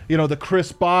seeing him. You know, the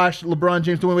Chris Bosh, LeBron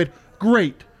James, Dwayne Wade.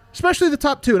 Great. especially the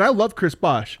top two. And I love Chris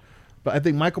Bosh. But I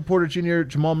think Michael Porter Jr.,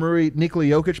 Jamal Murray, Nikola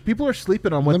Jokic, people are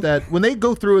sleeping on what that – when they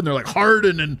go through and they're like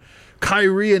Harden and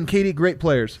Kyrie and KD, great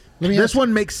players. This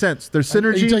one makes sense. There's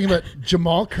synergy. Are you talking about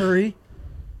Jamal Curry?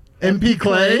 MP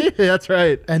Clay? Yeah, that's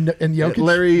right. And Jokic?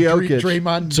 Larry Jokic.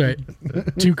 Draymond. Sorry.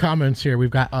 2 comments here. We've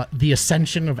got the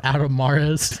ascension of Adam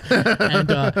Mares.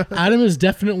 And Adam is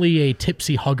definitely a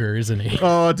tipsy hugger, isn't he?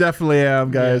 Oh, definitely am,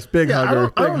 guys. Big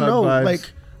hugger. I don't know. Vibes.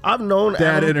 Like, I've known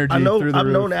Dad Adam. energy I've through the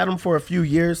roof. known Adam for a few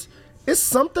years. It's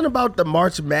something about the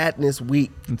March Madness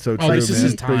week. It's so Oh, true, this is man.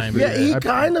 his time. Yeah, he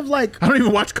kind of like I don't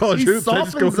even watch college he hoops. I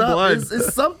just go softens for up. blind.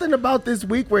 It's something about this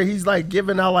week where he's like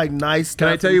giving out like nice stuff.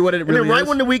 Can I tell you what it really and then right is?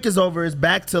 when the week is over, it's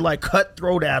back to like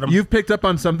cutthroat Adam. You've picked up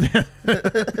on something.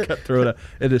 Cutthroat.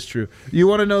 It is true. You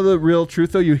want to know the real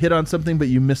truth, though? You hit on something, but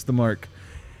you missed the mark.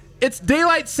 It's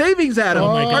daylight savings, Adam.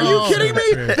 Oh my Are God. you kidding me?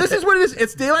 That's right. This is what it is.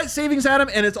 It's daylight savings, Adam,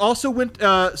 and it's also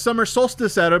summer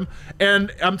solstice, Adam.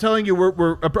 And I'm telling you,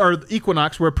 we're our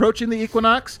equinox. We're approaching the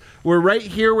equinox. We're right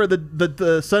here where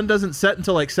the sun doesn't set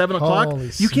until like 7 o'clock. Holy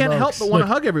You can't help smokes. but want to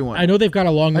Look, hug everyone. I know they've got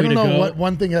a long I way don't to know go. what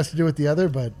one thing has to do with the other,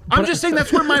 but I'm just saying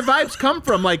that's where my vibes come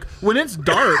from. Like when it's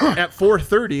dark at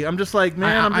 4:30, I'm just like,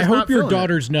 man, I'm just I not hope your feeling it.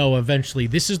 daughters know eventually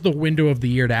this is the window of the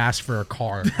year to ask for a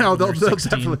car. No, when they'll they're 16.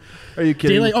 definitely. Are you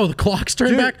kidding? Daylight, the clock's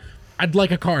turned Dude. back. I'd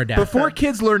like a car, Dad. Before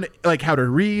kids learn like how to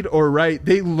read or write,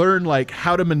 they learn like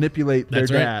how to manipulate their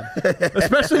That's dad,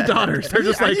 especially daughters. They're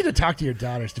just I like, need to talk to your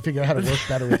daughters to figure out how to work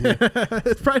better with you.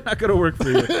 it's probably not going to work for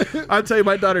you. I'll tell you,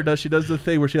 my daughter does. She does the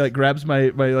thing where she like grabs my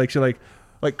like she like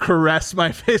caress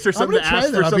my face or something gonna to try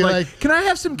ask that. for I'll something. be Like, like- can I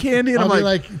have some candy? And I'll I'm be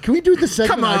like, like, can we do the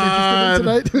segment come I'm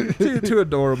on, interested in tonight? too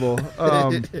adorable.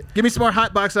 Give me some more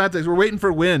hot box and hot takes. We're waiting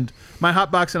for Wind. My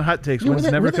hot box and hot takes. Wind's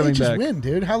never coming back. Win,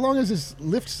 dude. How long is this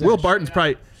lift session? Will Barton's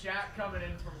probably. Chat coming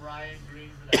in from Ryan Green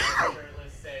for the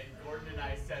shirtless saying Gordon and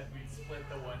I said we'd split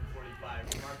the 145.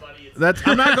 From our buddy, it's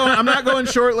I'm not going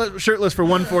shirtless for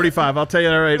 145. I'll tell you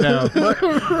that right now.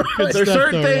 There's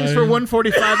certain things for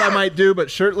 145 I might do, but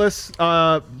shirtless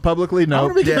publicly, I no.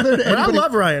 want to make it clear to But I anybody.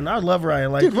 love Ryan. I love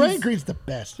Ryan. Like Dude, he's, Ryan Green's the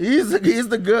best. he's a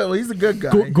good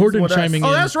guy. He's Gordon with us. chiming Oh,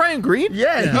 in. that's Ryan Green?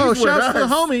 Yeah. Yeah. he's Oh, with shouts to the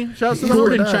us. homie. Shouts to the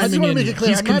Gordon homie. I just chiming want to in. make it clear.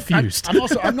 He's I'm not, confused.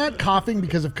 I'm not coughing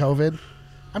because of COVID.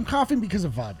 I'm coughing because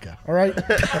of vodka. All right.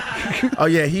 Oh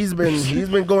yeah, he's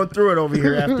been going through it over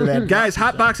here after that. Guys,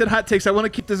 hot box and hot takes. I want to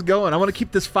keep this going. I want to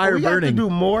keep this fire we have to burning. do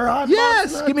more hot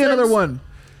Yes, box give me another takes? one.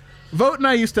 Vote and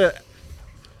I used to.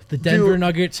 The Denver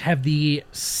Nuggets have the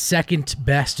second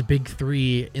best big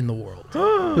three in the world.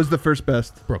 Who's the first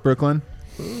best? Brooklyn.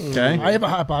 Okay. I have a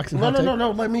hot box and No, hot no, take. no,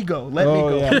 no. Let me go. Let me Oh,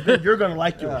 go. yeah. You're gonna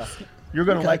like yours. You're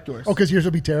gonna like yours. Oh, because yours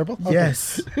will be terrible? Okay.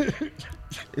 Yes.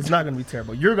 It's not gonna be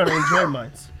terrible. You're gonna enjoy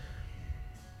mine.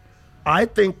 I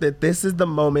think that this is the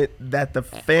moment that the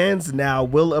fans now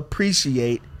will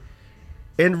appreciate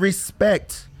and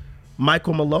respect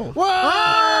Michael Malone.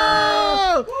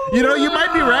 Whoa! You know, you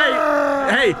might be right.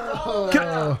 Hey.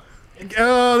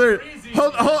 There.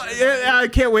 Hold, I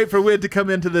can't wait for Wid to come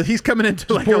into this. He's coming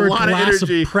into like a Pour lot of glass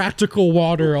energy. practical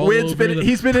water all Wid's over been- the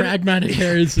he's been in- pragmatic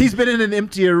hairs. He's been in an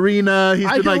empty arena. He's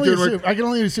I been can, like only doing assume, I can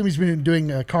only assume he's been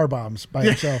doing car bombs by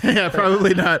himself. Yeah,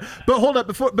 probably not. But hold up,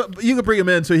 but you could bring him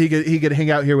in so he could hang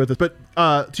out here with us.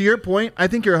 But to your point, I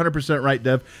think you're 100% right,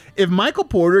 Dev. If Michael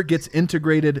Porter gets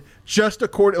integrated just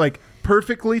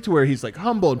perfectly to where he's like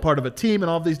humble and part of a team and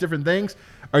all of these different things,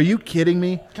 are you kidding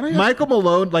me? Can I ask- Michael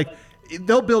Malone,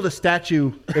 they'll build a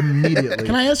statue immediately.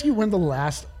 Can I ask you when the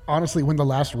last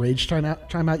rage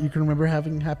timeout you can remember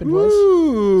having happened was?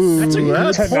 Ooh, That's a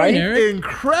good point, Eric.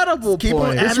 incredible Keep on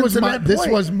point. adding This was to my that this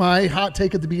point. was my hot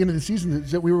take at the beginning of the season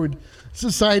is that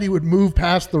society would move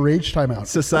past the rage timeout.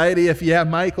 Society, if you have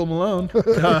Michael Malone.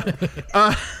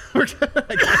 I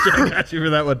got you for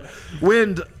that one.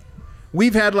 Wind.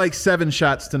 We've had like 7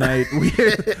 shots tonight.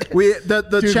 The Dude, we're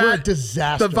a chat,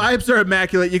 disaster. the vibes are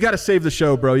immaculate. You got to save the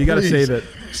show, bro. You got to Please. save it.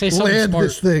 Say something Land smart.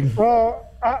 this thing. Well,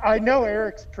 I know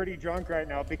Eric's pretty drunk right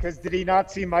now because did he not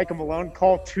see Michael Malone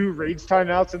call 2 rage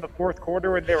timeouts in the fourth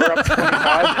quarter when they were up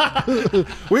 25?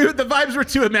 The vibes were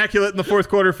too immaculate in the fourth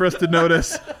quarter for us to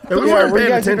notice. We were weren't paying you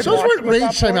guys even attention. Those weren't Watching rage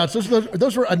at that timeouts.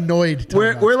 Those were annoyed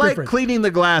timeouts. We're like Different. cleaning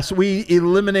the glass. We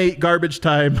eliminate garbage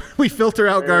time. We filter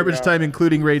out There you garbage go. time,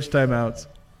 including rage timeouts.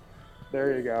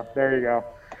 There you go. There you go.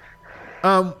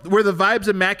 Were the vibes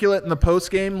immaculate in the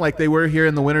post game like they were here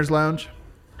in the Winners Lounge?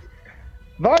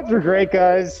 Vibes were great,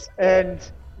 guys, and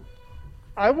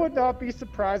I would not be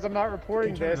surprised. I'm not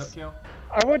reporting this.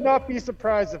 I would not be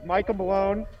surprised if Michael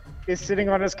Malone is sitting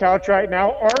on his couch right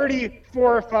now, already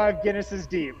 4 or 5 Guinnesses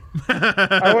deep.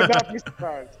 I would not be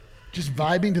surprised. Just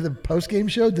vibing to the post-game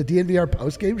show, the DNVR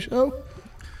post-game show.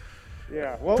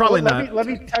 Yeah, well, Probably not. Let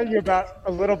me tell you about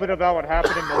a little bit about what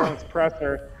happened in Malone's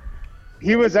presser.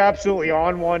 He was absolutely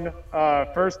on one.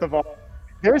 First of all,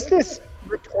 there's this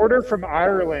reporter from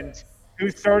Ireland who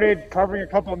started covering a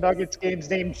couple of Nuggets games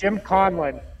named Jim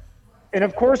Conlon. And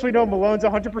of course, we know Malone's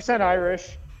 100%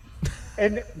 Irish.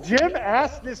 And Jim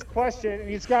asked this question, and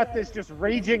he's got this just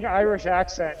raging Irish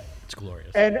accent. It's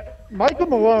glorious. And Michael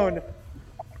Malone,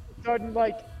 all of a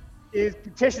sudden, is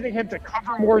petitioning him to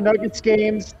cover more Nuggets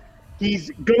games.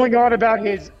 He's going on about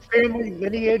his family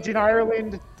lineage in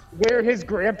Ireland, where his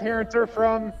grandparents are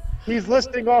from. He's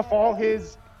listing off all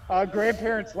his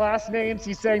grandparents' last names.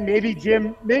 He's saying maybe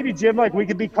Jim, we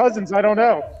could be cousins. I don't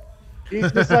know.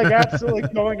 He's just absolutely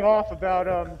going off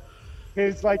about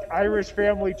his Irish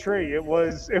family tree. It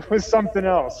was something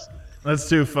else. That's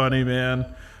too funny,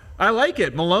 man. I like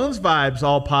it. Malone's vibe's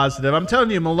all positive. I'm telling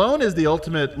you, Malone is the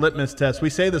ultimate litmus test. We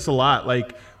say this a lot.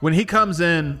 When he comes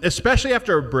in, especially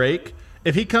after a break,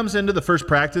 if he comes into the first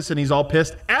practice and he's all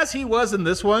pissed, as he was in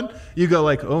this one, you go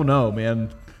oh no,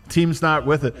 man, team's not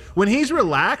with it. When he's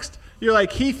relaxed, you're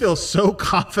he feels so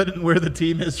confident where the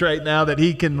team is right now that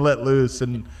he can let loose.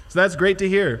 And so that's great to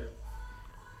hear.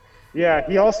 Yeah,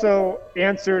 he also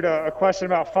answered a question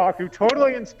about Facu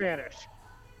totally in Spanish,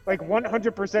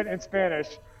 100% in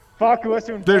Spanish. Facu es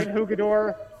un buen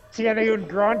jugador, tiene un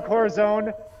gran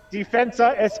corazón,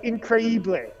 defensa es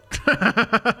increíble.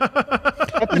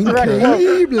 That's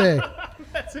Increíble.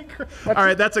 That's incredible. All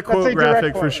right, that's a quote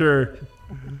graphic for sure.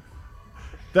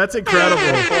 That's incredible.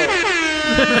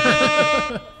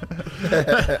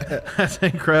 That's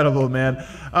incredible, man.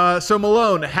 So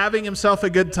Malone having himself a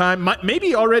good time,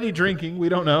 maybe already drinking. We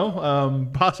don't know.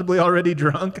 Possibly already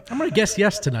drunk. I'm going to guess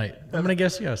yes tonight. I'm going to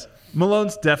guess yes.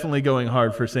 Malone's definitely going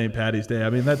hard for St. Paddy's Day. I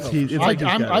mean,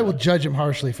 I will judge him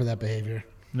harshly for that behavior.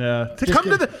 Yeah.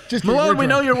 Malone, we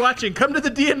know you're watching. Come to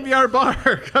the DNVR bar.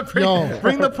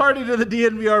 Bring the party to the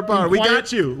DNVR bar. We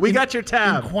got you. We got your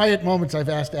tab. In quiet moments, I've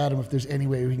asked Adam if there's any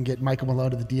way we can get Michael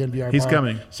Malone to the DNVR bar. He's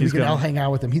coming. So we can all hang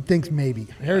out with him. He thinks maybe.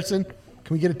 Harrison,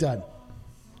 can we get it done?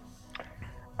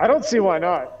 I don't see why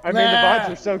not. I mean, the vibes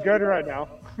are so good right now.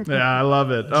 Yeah, I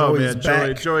love it. Oh, Joey's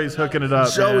man. Joey's hooking it up,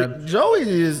 man. Joey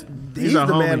he's the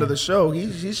man homie. of the show.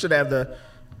 He should have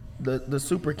the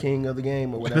super king of the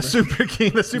game or whatever. The super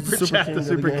king, the super chat, the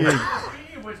super king. Speaking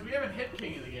of which, we haven't hit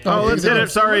King of the Game. Oh, let's hit it.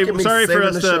 Sorry Look at me for saving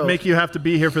us the to show. make you have to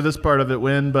be here for this part of it,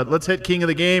 Win, but let's hit King of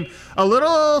the Game. A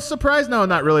little surprised. No,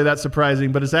 not really that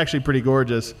surprising, but it's actually pretty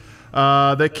gorgeous.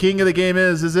 The King of the Game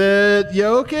is it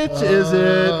Jokic? Is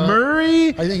it Murray?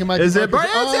 I think it might be Is it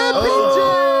Marcus.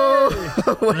 PJ?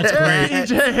 That's great.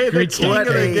 PJ, the Great King of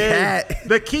the What a Game. hat.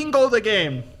 The King of the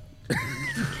Game.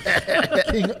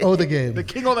 King of the game. The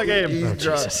King of the Game. He's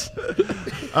drunk. Jesus.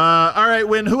 All right,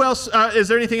 Win. Who else? Is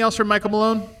there anything else from Michael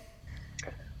Malone?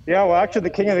 Yeah, well, actually,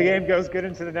 the King of the Game goes good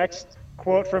into the next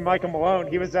quote from Michael Malone.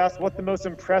 He was asked what the most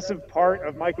impressive part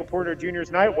of Michael Porter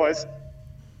Jr.'s night was.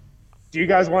 Do you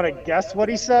guys want to guess what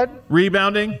he said?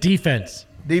 Rebounding. Defense.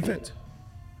 Defense.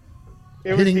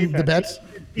 It was Hitting defense. the bets.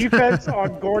 Defense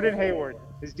on Gordon Hayward.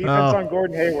 His defense on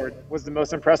Gordon Hayward was the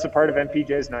most impressive part of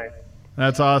MPJ's night.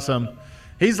 That's awesome.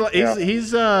 He's feeling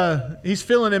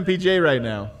MPJ right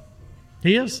now.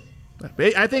 He is.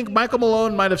 I think Michael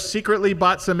Malone might have secretly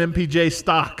bought some MPJ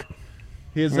stock.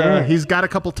 He's got a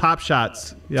couple top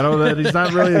shots. You know that he's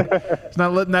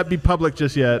not letting that be public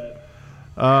just yet.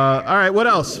 All right, what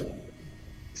else?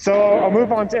 So I'll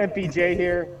move on to MPJ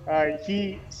here.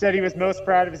 He said he was most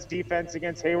proud of his defense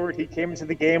against Hayward. He came into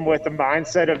the game with a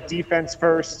mindset of defense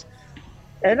first.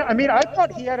 And, I mean, I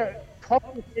thought he had a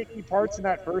couple of shaky parts in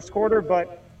that first quarter,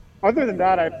 but other than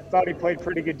that, I thought he played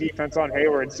pretty good defense on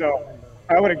Hayward. So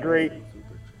I would agree.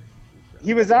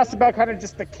 He was asked about kind of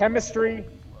just the chemistry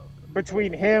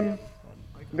between him,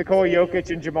 Nikola Jokic,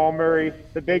 and Jamal Murray,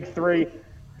 the big three.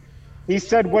 He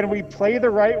said when we play the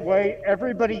right way,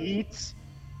 everybody eats.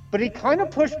 But he kind of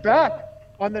pushed back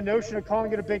on the notion of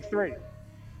calling it a big three.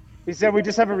 He said we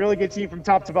just have a really good team from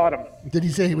top to bottom. Did he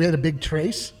say we had a big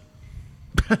trace?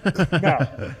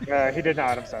 No, he did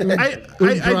not. I'm sorry.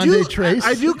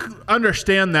 I do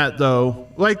understand that though.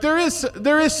 Like there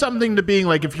is something to being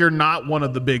like if you're not one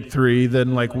of the big three,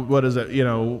 then like what is it? You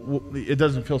know, it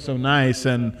doesn't feel so nice,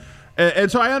 and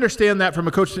so I understand that from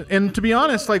a coach. And to be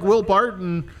honest, like Will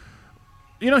Barton.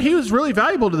 You know, he was really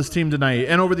valuable to this team tonight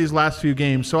and over these last few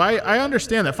games. So I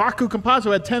understand that. Facu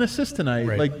Campazzo had 10 assists tonight.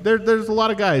 Right. Like, there's a lot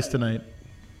of guys tonight.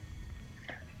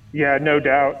 Yeah, no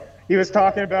doubt. He was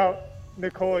talking about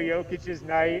Nikola Jokic's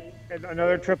night, and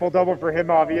another triple-double for him,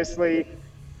 obviously.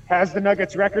 Has the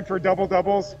Nuggets record for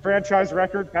double-doubles, franchise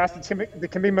record, past the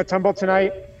Kemba Mutombo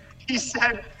tonight. He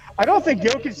said, I don't think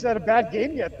Jokic had a bad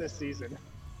game yet this season.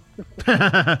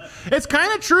 It's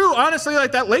kind of true, honestly.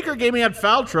 Like that Laker game, he had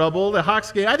foul trouble. The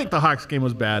Hawks game, I think the Hawks game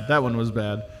was bad. That one was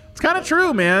bad. It's kind of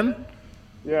true, man.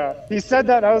 Yeah, he said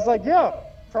that. I was like, yeah,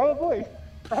 probably.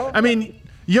 I mean,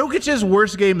 Jokic's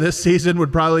worst game this season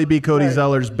would probably be Cody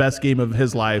Zeller's best game of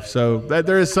his life. So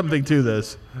there is something to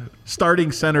this.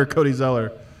 Starting center Cody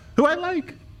Zeller, who I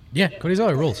like. Yeah, Cody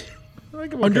Zeller rules. I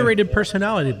like him. Underrated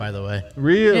personality, by the way.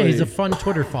 Really? Yeah, he's a fun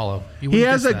Twitter follow. He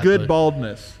has a good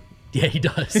baldness. Yeah, he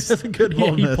does. He has a good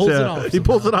baldness. He pulls it off. He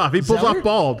pulls it off. He pulls Zeller? off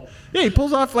bald. Yeah, he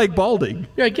pulls off like balding.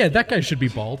 Yeah, that guy should be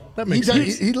bald. That makes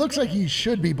sense. He looks like he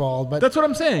should be bald, but That's what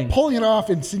I'm saying. pulling it off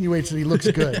insinuates that he looks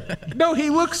good. No, he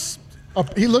looks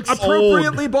He looks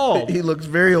appropriately bald. He looks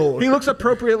very old. He looks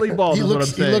appropriately bald. He is what I'm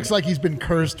looks. He saying. looks like he's been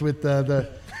cursed with the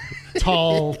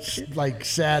tall, like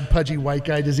sad, pudgy white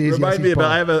guy disease. Remind Yes, me he's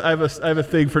about. bald. I have a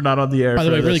thing for not on the air. By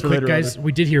the for way, really this quick, later on. guys,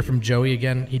 we did hear from Joey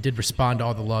again. He did respond to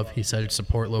all the love. He said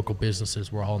support local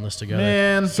businesses. We're all in this together.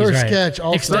 Man, He's Sir Sketch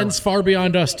also extends far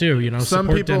beyond us too. some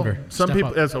support people. Denver. Some Step people.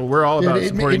 up. That's what we're all about. Yeah,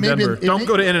 Supporting Denver. Don't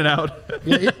go to In-N-Out.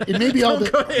 Yeah, it may be all Don't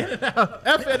go the. to In-N-Out.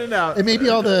 F In-N-Out. It may be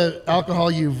all the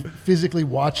alcohol you've physically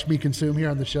watched me consume here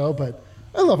on the show, but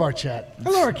I love our chat. I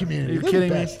love our community. Are you They're kidding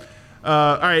the me? best.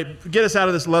 All right, get us out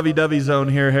of this lovey-dovey zone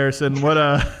here, Harrison.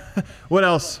 What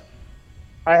else?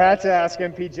 I had to ask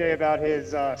MPJ about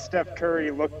his Steph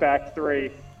Curry look-back three.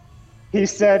 He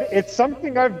said, it's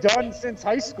something I've done since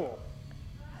high school.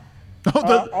 Oh,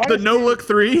 the honestly- no-look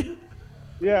three?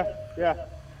 Yeah.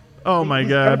 Oh, my He's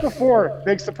done it God. before.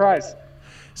 Big surprise.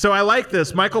 So I like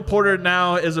this. Michael Porter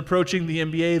now is approaching the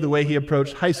NBA the way he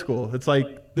approached high school. It's like,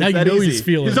 it's Now you that know easy. he's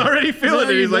feeling He's it. already feeling Now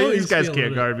it. you He's like, know these he's guys feeling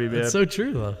can't it. guard me, man. It's so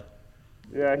true, though.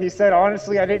 Yeah, he said,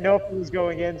 honestly, I didn't know if it was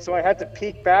going in, so I had to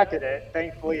peek back at it.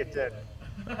 Thankfully, it did.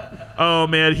 Oh,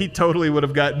 man, he totally would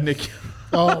have gotten Nick.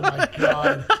 Oh my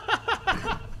god.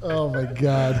 Oh my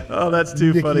god. Oh, that's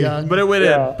too Nick funny. Young. But it went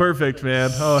Yeah. in. Perfect, man.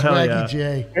 Oh, hell Swaggy yeah.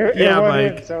 J. It Yeah, went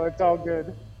Mike. in, so it's all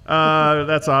good.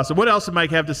 That's awesome. What else did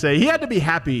Mike have to say? He had to be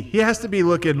happy. He has to be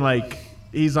looking like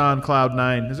he's on cloud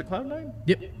 9. Is it cloud 9?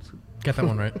 Yep. Got that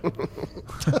one right.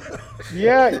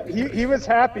 Yeah, he was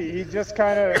happy. He just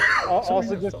kind of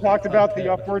also just talked about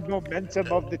the upward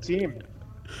momentum of the team.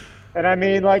 And I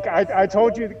mean, like, I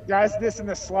told you guys this in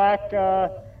the Slack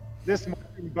this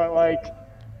morning, but like,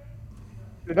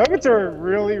 the Nuggets are a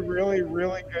really, really,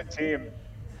 really good team.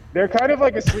 They're kind of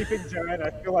like a sleeping giant, I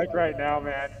feel like, right now,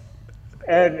 man.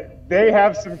 And they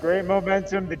have some great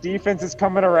momentum. The defense is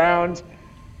coming around.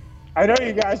 I know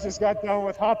you guys just got done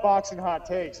with hot box and hot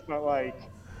takes, but like,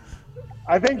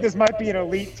 I think this might be an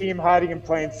elite team hiding in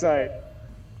plain sight.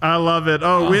 I love it.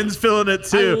 Oh, Wynn's feeling it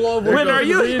too. I love Wynn, Wynn. are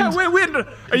you? Wynn. Yeah, Wynn,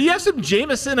 are you have some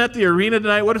Jameson at the arena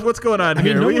tonight? What's going on I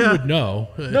mean, here? no We, one would know.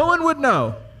 No one would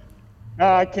know.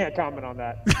 I can't comment on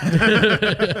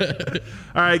that.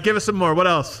 All right, give us some more. What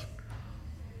else?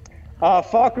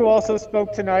 Facu also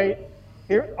spoke tonight.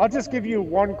 Here, I'll just give you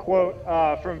one quote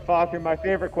from Facu, my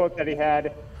favorite quote that he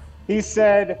had. He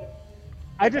said,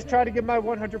 I just try to give my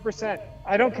 100%.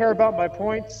 I don't care about my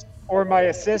points or my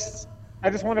assists. I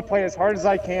just want to play as hard as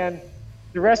I can.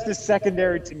 The rest is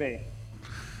secondary to me.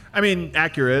 I mean,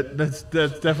 accurate. That's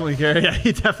definitely Gary. Yeah,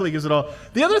 he definitely gives it all.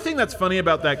 The other thing that's funny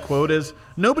about that quote is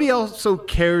nobody also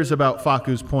cares about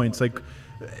Facu's points. Like,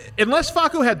 unless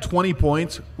Facu had 20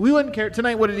 points, we wouldn't care.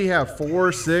 Tonight, what did he have?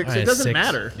 4, 6? It doesn't 6.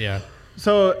 matter. Yeah.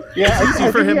 So Yeah, it's easy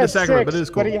I for think him he to had sacrifice, 6, but it is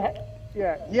cool.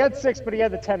 he had 6, but he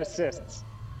had the 10 assists.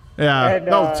 Yeah. and,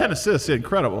 10 assists.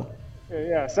 Incredible.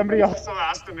 Yeah, somebody also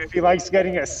asked him if he likes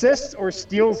getting assists or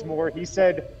steals more. He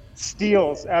said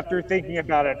steals after thinking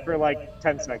about it for like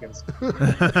 10 seconds.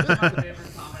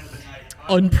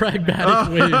 Unpragmatic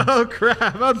win. Oh,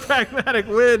 crap. Unpragmatic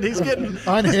Win. He's getting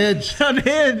Unhinged.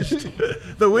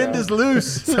 unhinged. The wind is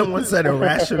loose. Someone said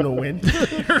irrational win.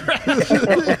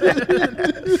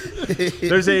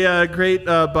 There's a great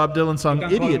Bob Dylan song,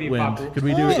 Idiot Wind. Could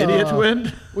we do Idiot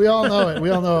Wind? We all know it. We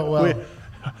all know it well.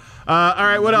 All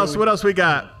right, what else? What else we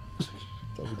got?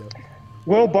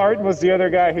 Will Barton was the other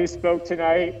guy who spoke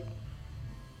tonight.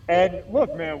 And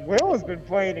look, man, Will has been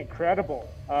playing incredible.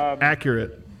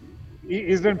 Accurate.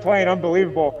 He's been playing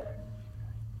unbelievable.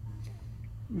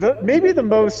 Maybe the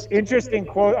most interesting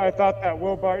quote I thought that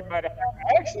Will Barton might have had,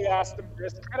 I actually asked him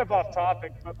this, kind of off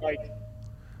topic, but like,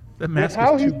 That with mask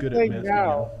how is he's too good at playing masking.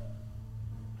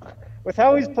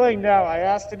 now, I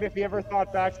asked him if he ever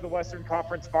thought back to the Western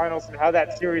Conference Finals and how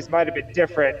that series might have been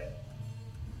different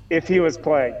if he was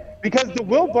playing. Because the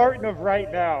Will Barton of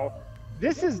right now,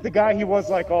 this is the guy he was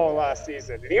like all last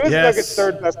season. And he was Yes. Nuggets'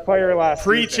 third best player last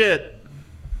Preach season. it.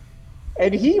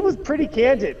 And he was pretty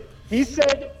candid. He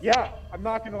said, yeah, I'm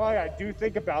not going to lie, I do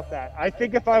think about that. I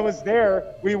think if I was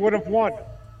there, we would have won.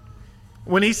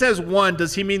 When he says one,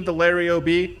 does he mean the Larry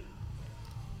O.B.?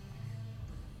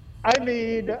 I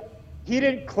mean, he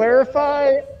didn't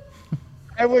clarify.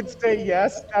 I would say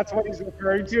yes, that's what he's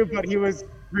referring to, but he was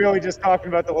really just talking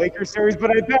about the Lakers series.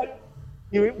 But I bet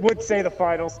he would say the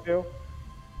finals too.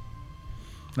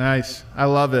 Nice. I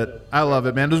love it. I love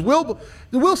it, man. The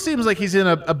Will seems like he's in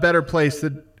a better place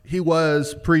than he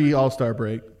was pre-All-Star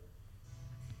break.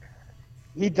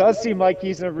 He does seem like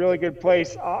he's in a really good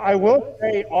place. I will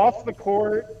say, off the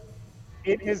court,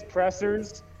 in his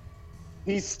pressers,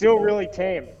 he's still really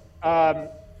tame.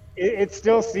 It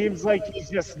still seems like he's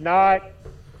just not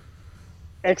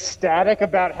ecstatic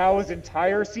about how his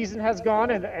entire season has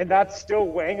gone, and that's still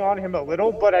weighing on him a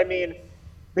little. But, I mean,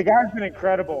 the guy's been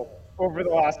incredible over the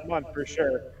last month for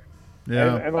sure.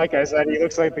 Yeah. And like I said, he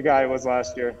looks like the guy he was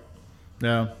last year.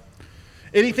 Yeah.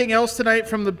 Anything else tonight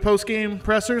from the post-game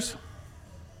pressers?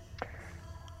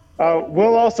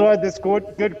 Will also had this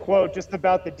good quote just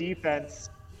about the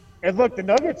defense. And look, the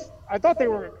Nuggets, I thought they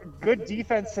were good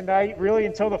defense tonight, really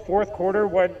until the fourth quarter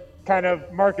when kind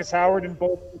of Marcus Howard and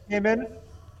Bolt came in.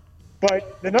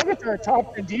 But the Nuggets are a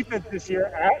top 10 defense this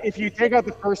year if you take out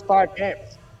the first 5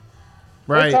 games.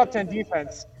 Right. They're top 10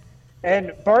 defense.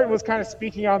 And Barton was kind of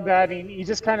speaking on that, and he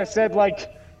just kind of said,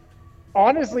 like,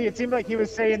 honestly, it seemed like he was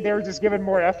saying they were just giving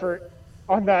more effort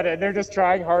on that end. They're just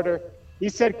trying harder. He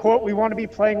said, quote, "We want to be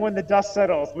playing when the dust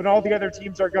settles, when all the other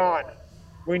teams are gone.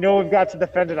 We know we've got to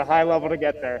defend at a high level to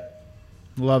get there."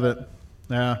 Love it.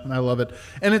 Yeah, I love it.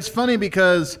 And it's funny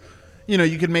because, you know,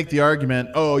 you could make the argument,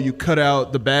 oh, you cut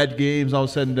out the bad games, all of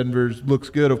a sudden Denver looks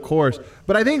good, of course.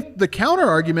 But I think the counter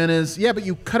argument is, yeah, but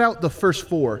you cut out the first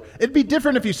 4. It'd be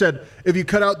different if you said, if you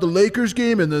cut out the Lakers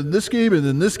game and then this game and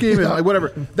then this game and like whatever,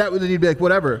 that would then you'd be like,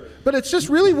 whatever. But it just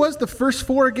really was the first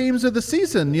 4 games of the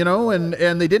season, you know, and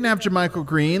they didn't have JaMychal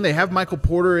Green. They have Michael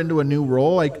Porter into a new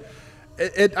role. Like,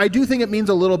 I do think it means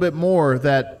a little bit more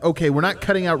that, okay, we're not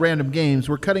cutting out random games.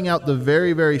 We're cutting out the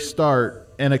very, very start.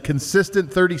 And a consistent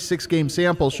 36-game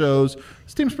sample shows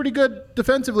this team's pretty good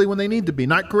defensively when they need to be.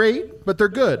 Not great, but they're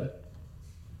good.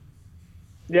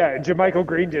 Yeah, JaMychal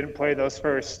Green didn't play those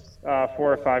first 4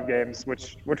 or 5 games,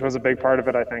 which was a big part of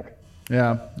it, I think.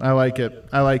 Yeah, I like it.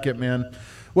 I like it, man.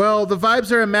 Well, the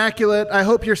vibes are immaculate. I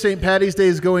hope your St. Patty's Day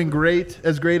is going great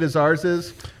as ours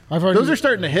is. Those are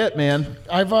starting to hit, man.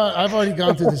 I've already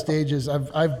gone through the stages.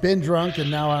 I've been drunk,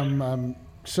 and now I'm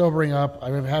sobering up.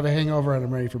 I have a hangover, and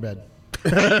I'm ready for bed.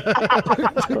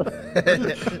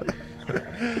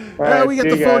 Right, we get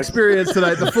the full experience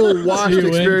tonight, the full washed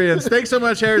experience. Thanks so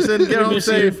much, Harrison. Get home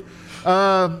safe.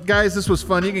 Guys, this was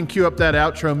fun. You can cue up that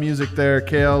outro music there,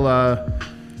 Kale.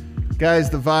 Guys,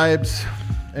 the vibes,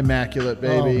 immaculate,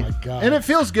 baby. Oh, my God. And it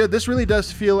feels good. This really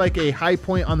does feel like a high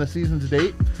point on the season to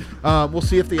date. We'll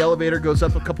see if the elevator goes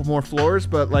up a couple more floors,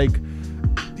 but like,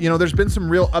 you know, there's been some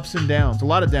real ups and downs, a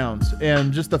lot of downs.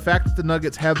 And just the fact that the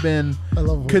Nuggets have been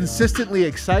consistently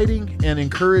exciting and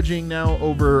encouraging now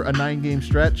over a 9-game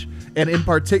stretch, and in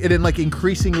particular, and like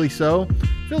increasingly so,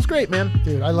 feels great, man.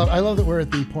 Dude, I love that we're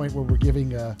at the point where we're giving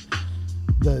the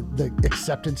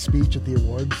acceptance speech at the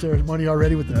award ceremony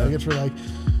already with the Nuggets. We're like,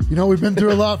 you know, we've been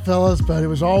through a lot, fellas, but it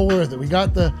was all worth it. We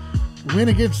got the win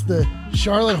against the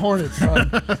Charlotte Hornets on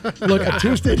a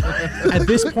Tuesday night. At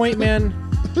this point, man,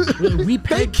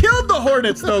 they killed the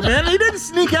Hornets, though, man. They didn't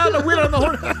sneak out and win on the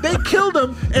Hornets. They killed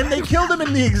them, and they killed them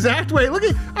in the exact way. Look,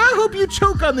 I hope you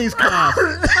choke on these cops.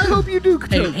 I hope you do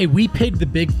choke. Hey, we pegged the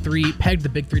big three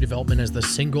development as the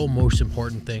single most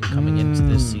important thing coming into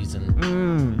this season,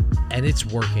 and it's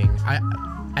working.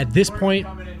 At this point,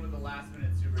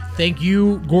 thank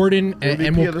you, Gordon,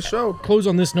 and we'll the show. Close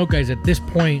on this note, guys. At this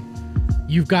point,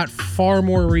 you've got far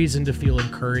more reason to feel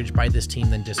encouraged by this team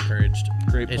than discouraged.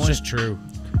 Great point. It's just true.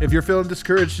 If you're feeling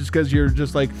discouraged, it's because you're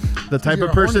just like the type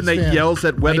of person that yells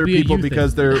at weather people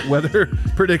because their weather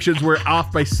predictions were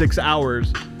off by 6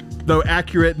 hours, though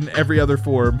accurate in every other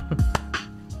form.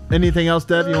 Anything else,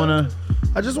 Dev, you want to?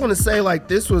 I just want to say, like,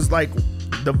 this was like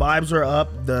the vibes are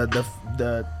up.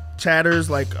 The chatters,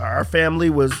 like, our family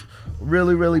was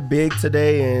really, really big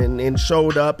today and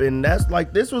showed up, and that's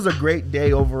like, this was a great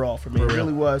day overall for me. It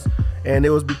really was. And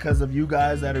it was because of you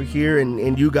guys that are here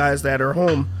and you guys that are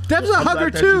home. Dev's a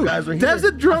hugger too. Dev's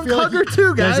a drunk hugger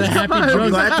too, guys. I'm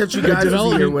glad that you guys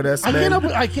are here with us, man.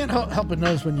 I can't help but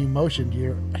notice when you motioned,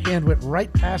 your hand went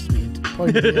right past me and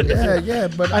pointed to the other. Yeah,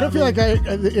 but I don't feel like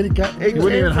it got. It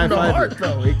came from the heart,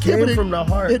 though. It came from the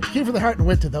heart. It came from the heart and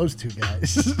went to those two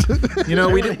guys. You know,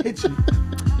 we didn't hit you.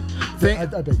 I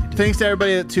bet you do. Thanks to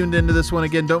everybody that tuned into this one.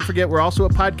 Again, don't forget, we're also a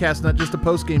podcast, not just a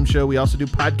post-game show. We also do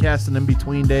podcasts and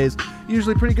in-between days.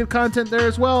 Usually pretty good content there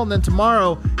as well. And then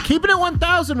tomorrow, keeping it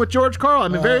 1,000 with George Karl.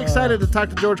 I'm very excited to talk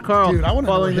to George Karl. Dude, I want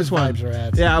to know what following his this one. vibes are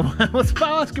at. Yeah,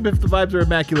 I'll ask him if the vibes are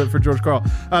immaculate for George Karl.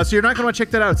 So you're not going to want to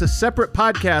check that out. It's a separate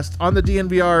podcast on the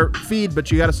DNVR feed,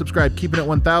 but you got to subscribe. Keeping it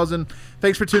 1,000.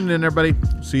 Thanks for tuning in, everybody.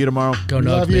 See you tomorrow. Go Nugs,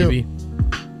 love you. baby.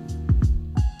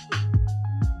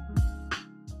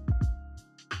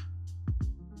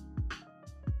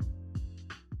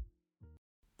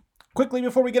 Quickly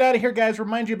before we get out of here, guys,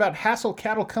 remind you about Hassel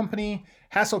Cattle Company,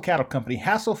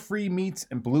 hassle-free meats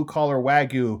and blue-collar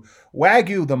Wagyu.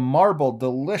 Wagyu, the marbled,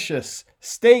 delicious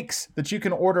steaks that you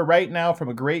can order right now from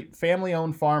a great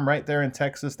family-owned farm right there in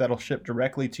Texas that'll ship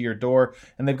directly to your door.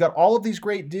 And they've got all of these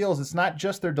great deals. It's not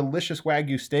just their delicious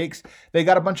Wagyu steaks. They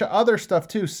got a bunch of other stuff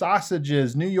too,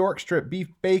 sausages, New York strip beef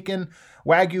bacon,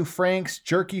 Wagyu Franks,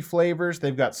 jerky flavors.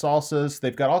 They've got salsas.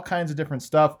 They've got all kinds of different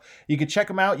stuff. You can check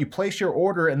them out. You place your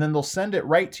order, and then they'll send it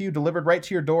right to you, delivered right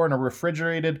to your door in a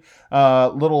refrigerated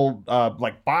little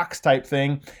like box type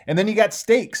thing. And then you got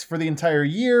steaks for the entire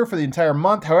year, for the entire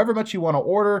month, however much you want to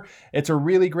order. It's a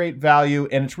really great value,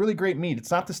 and it's really great meat.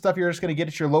 It's not the stuff you're just going to get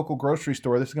at your local grocery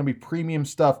store. This is going to be premium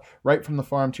stuff right from the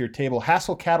farm to your table.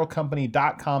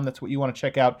 HassellCattleCompany.com. That's what you want to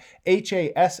check out.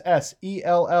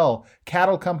 HASSELL,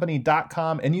 cattlecompany.com.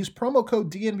 And use promo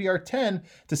code DNVR10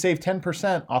 to save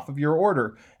 10% off of your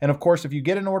order. And of course, if you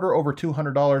get an order over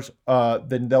 $200,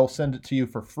 then they'll send it to you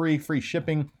for free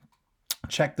shipping.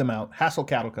 Check them out. Hassell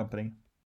Cattle Company.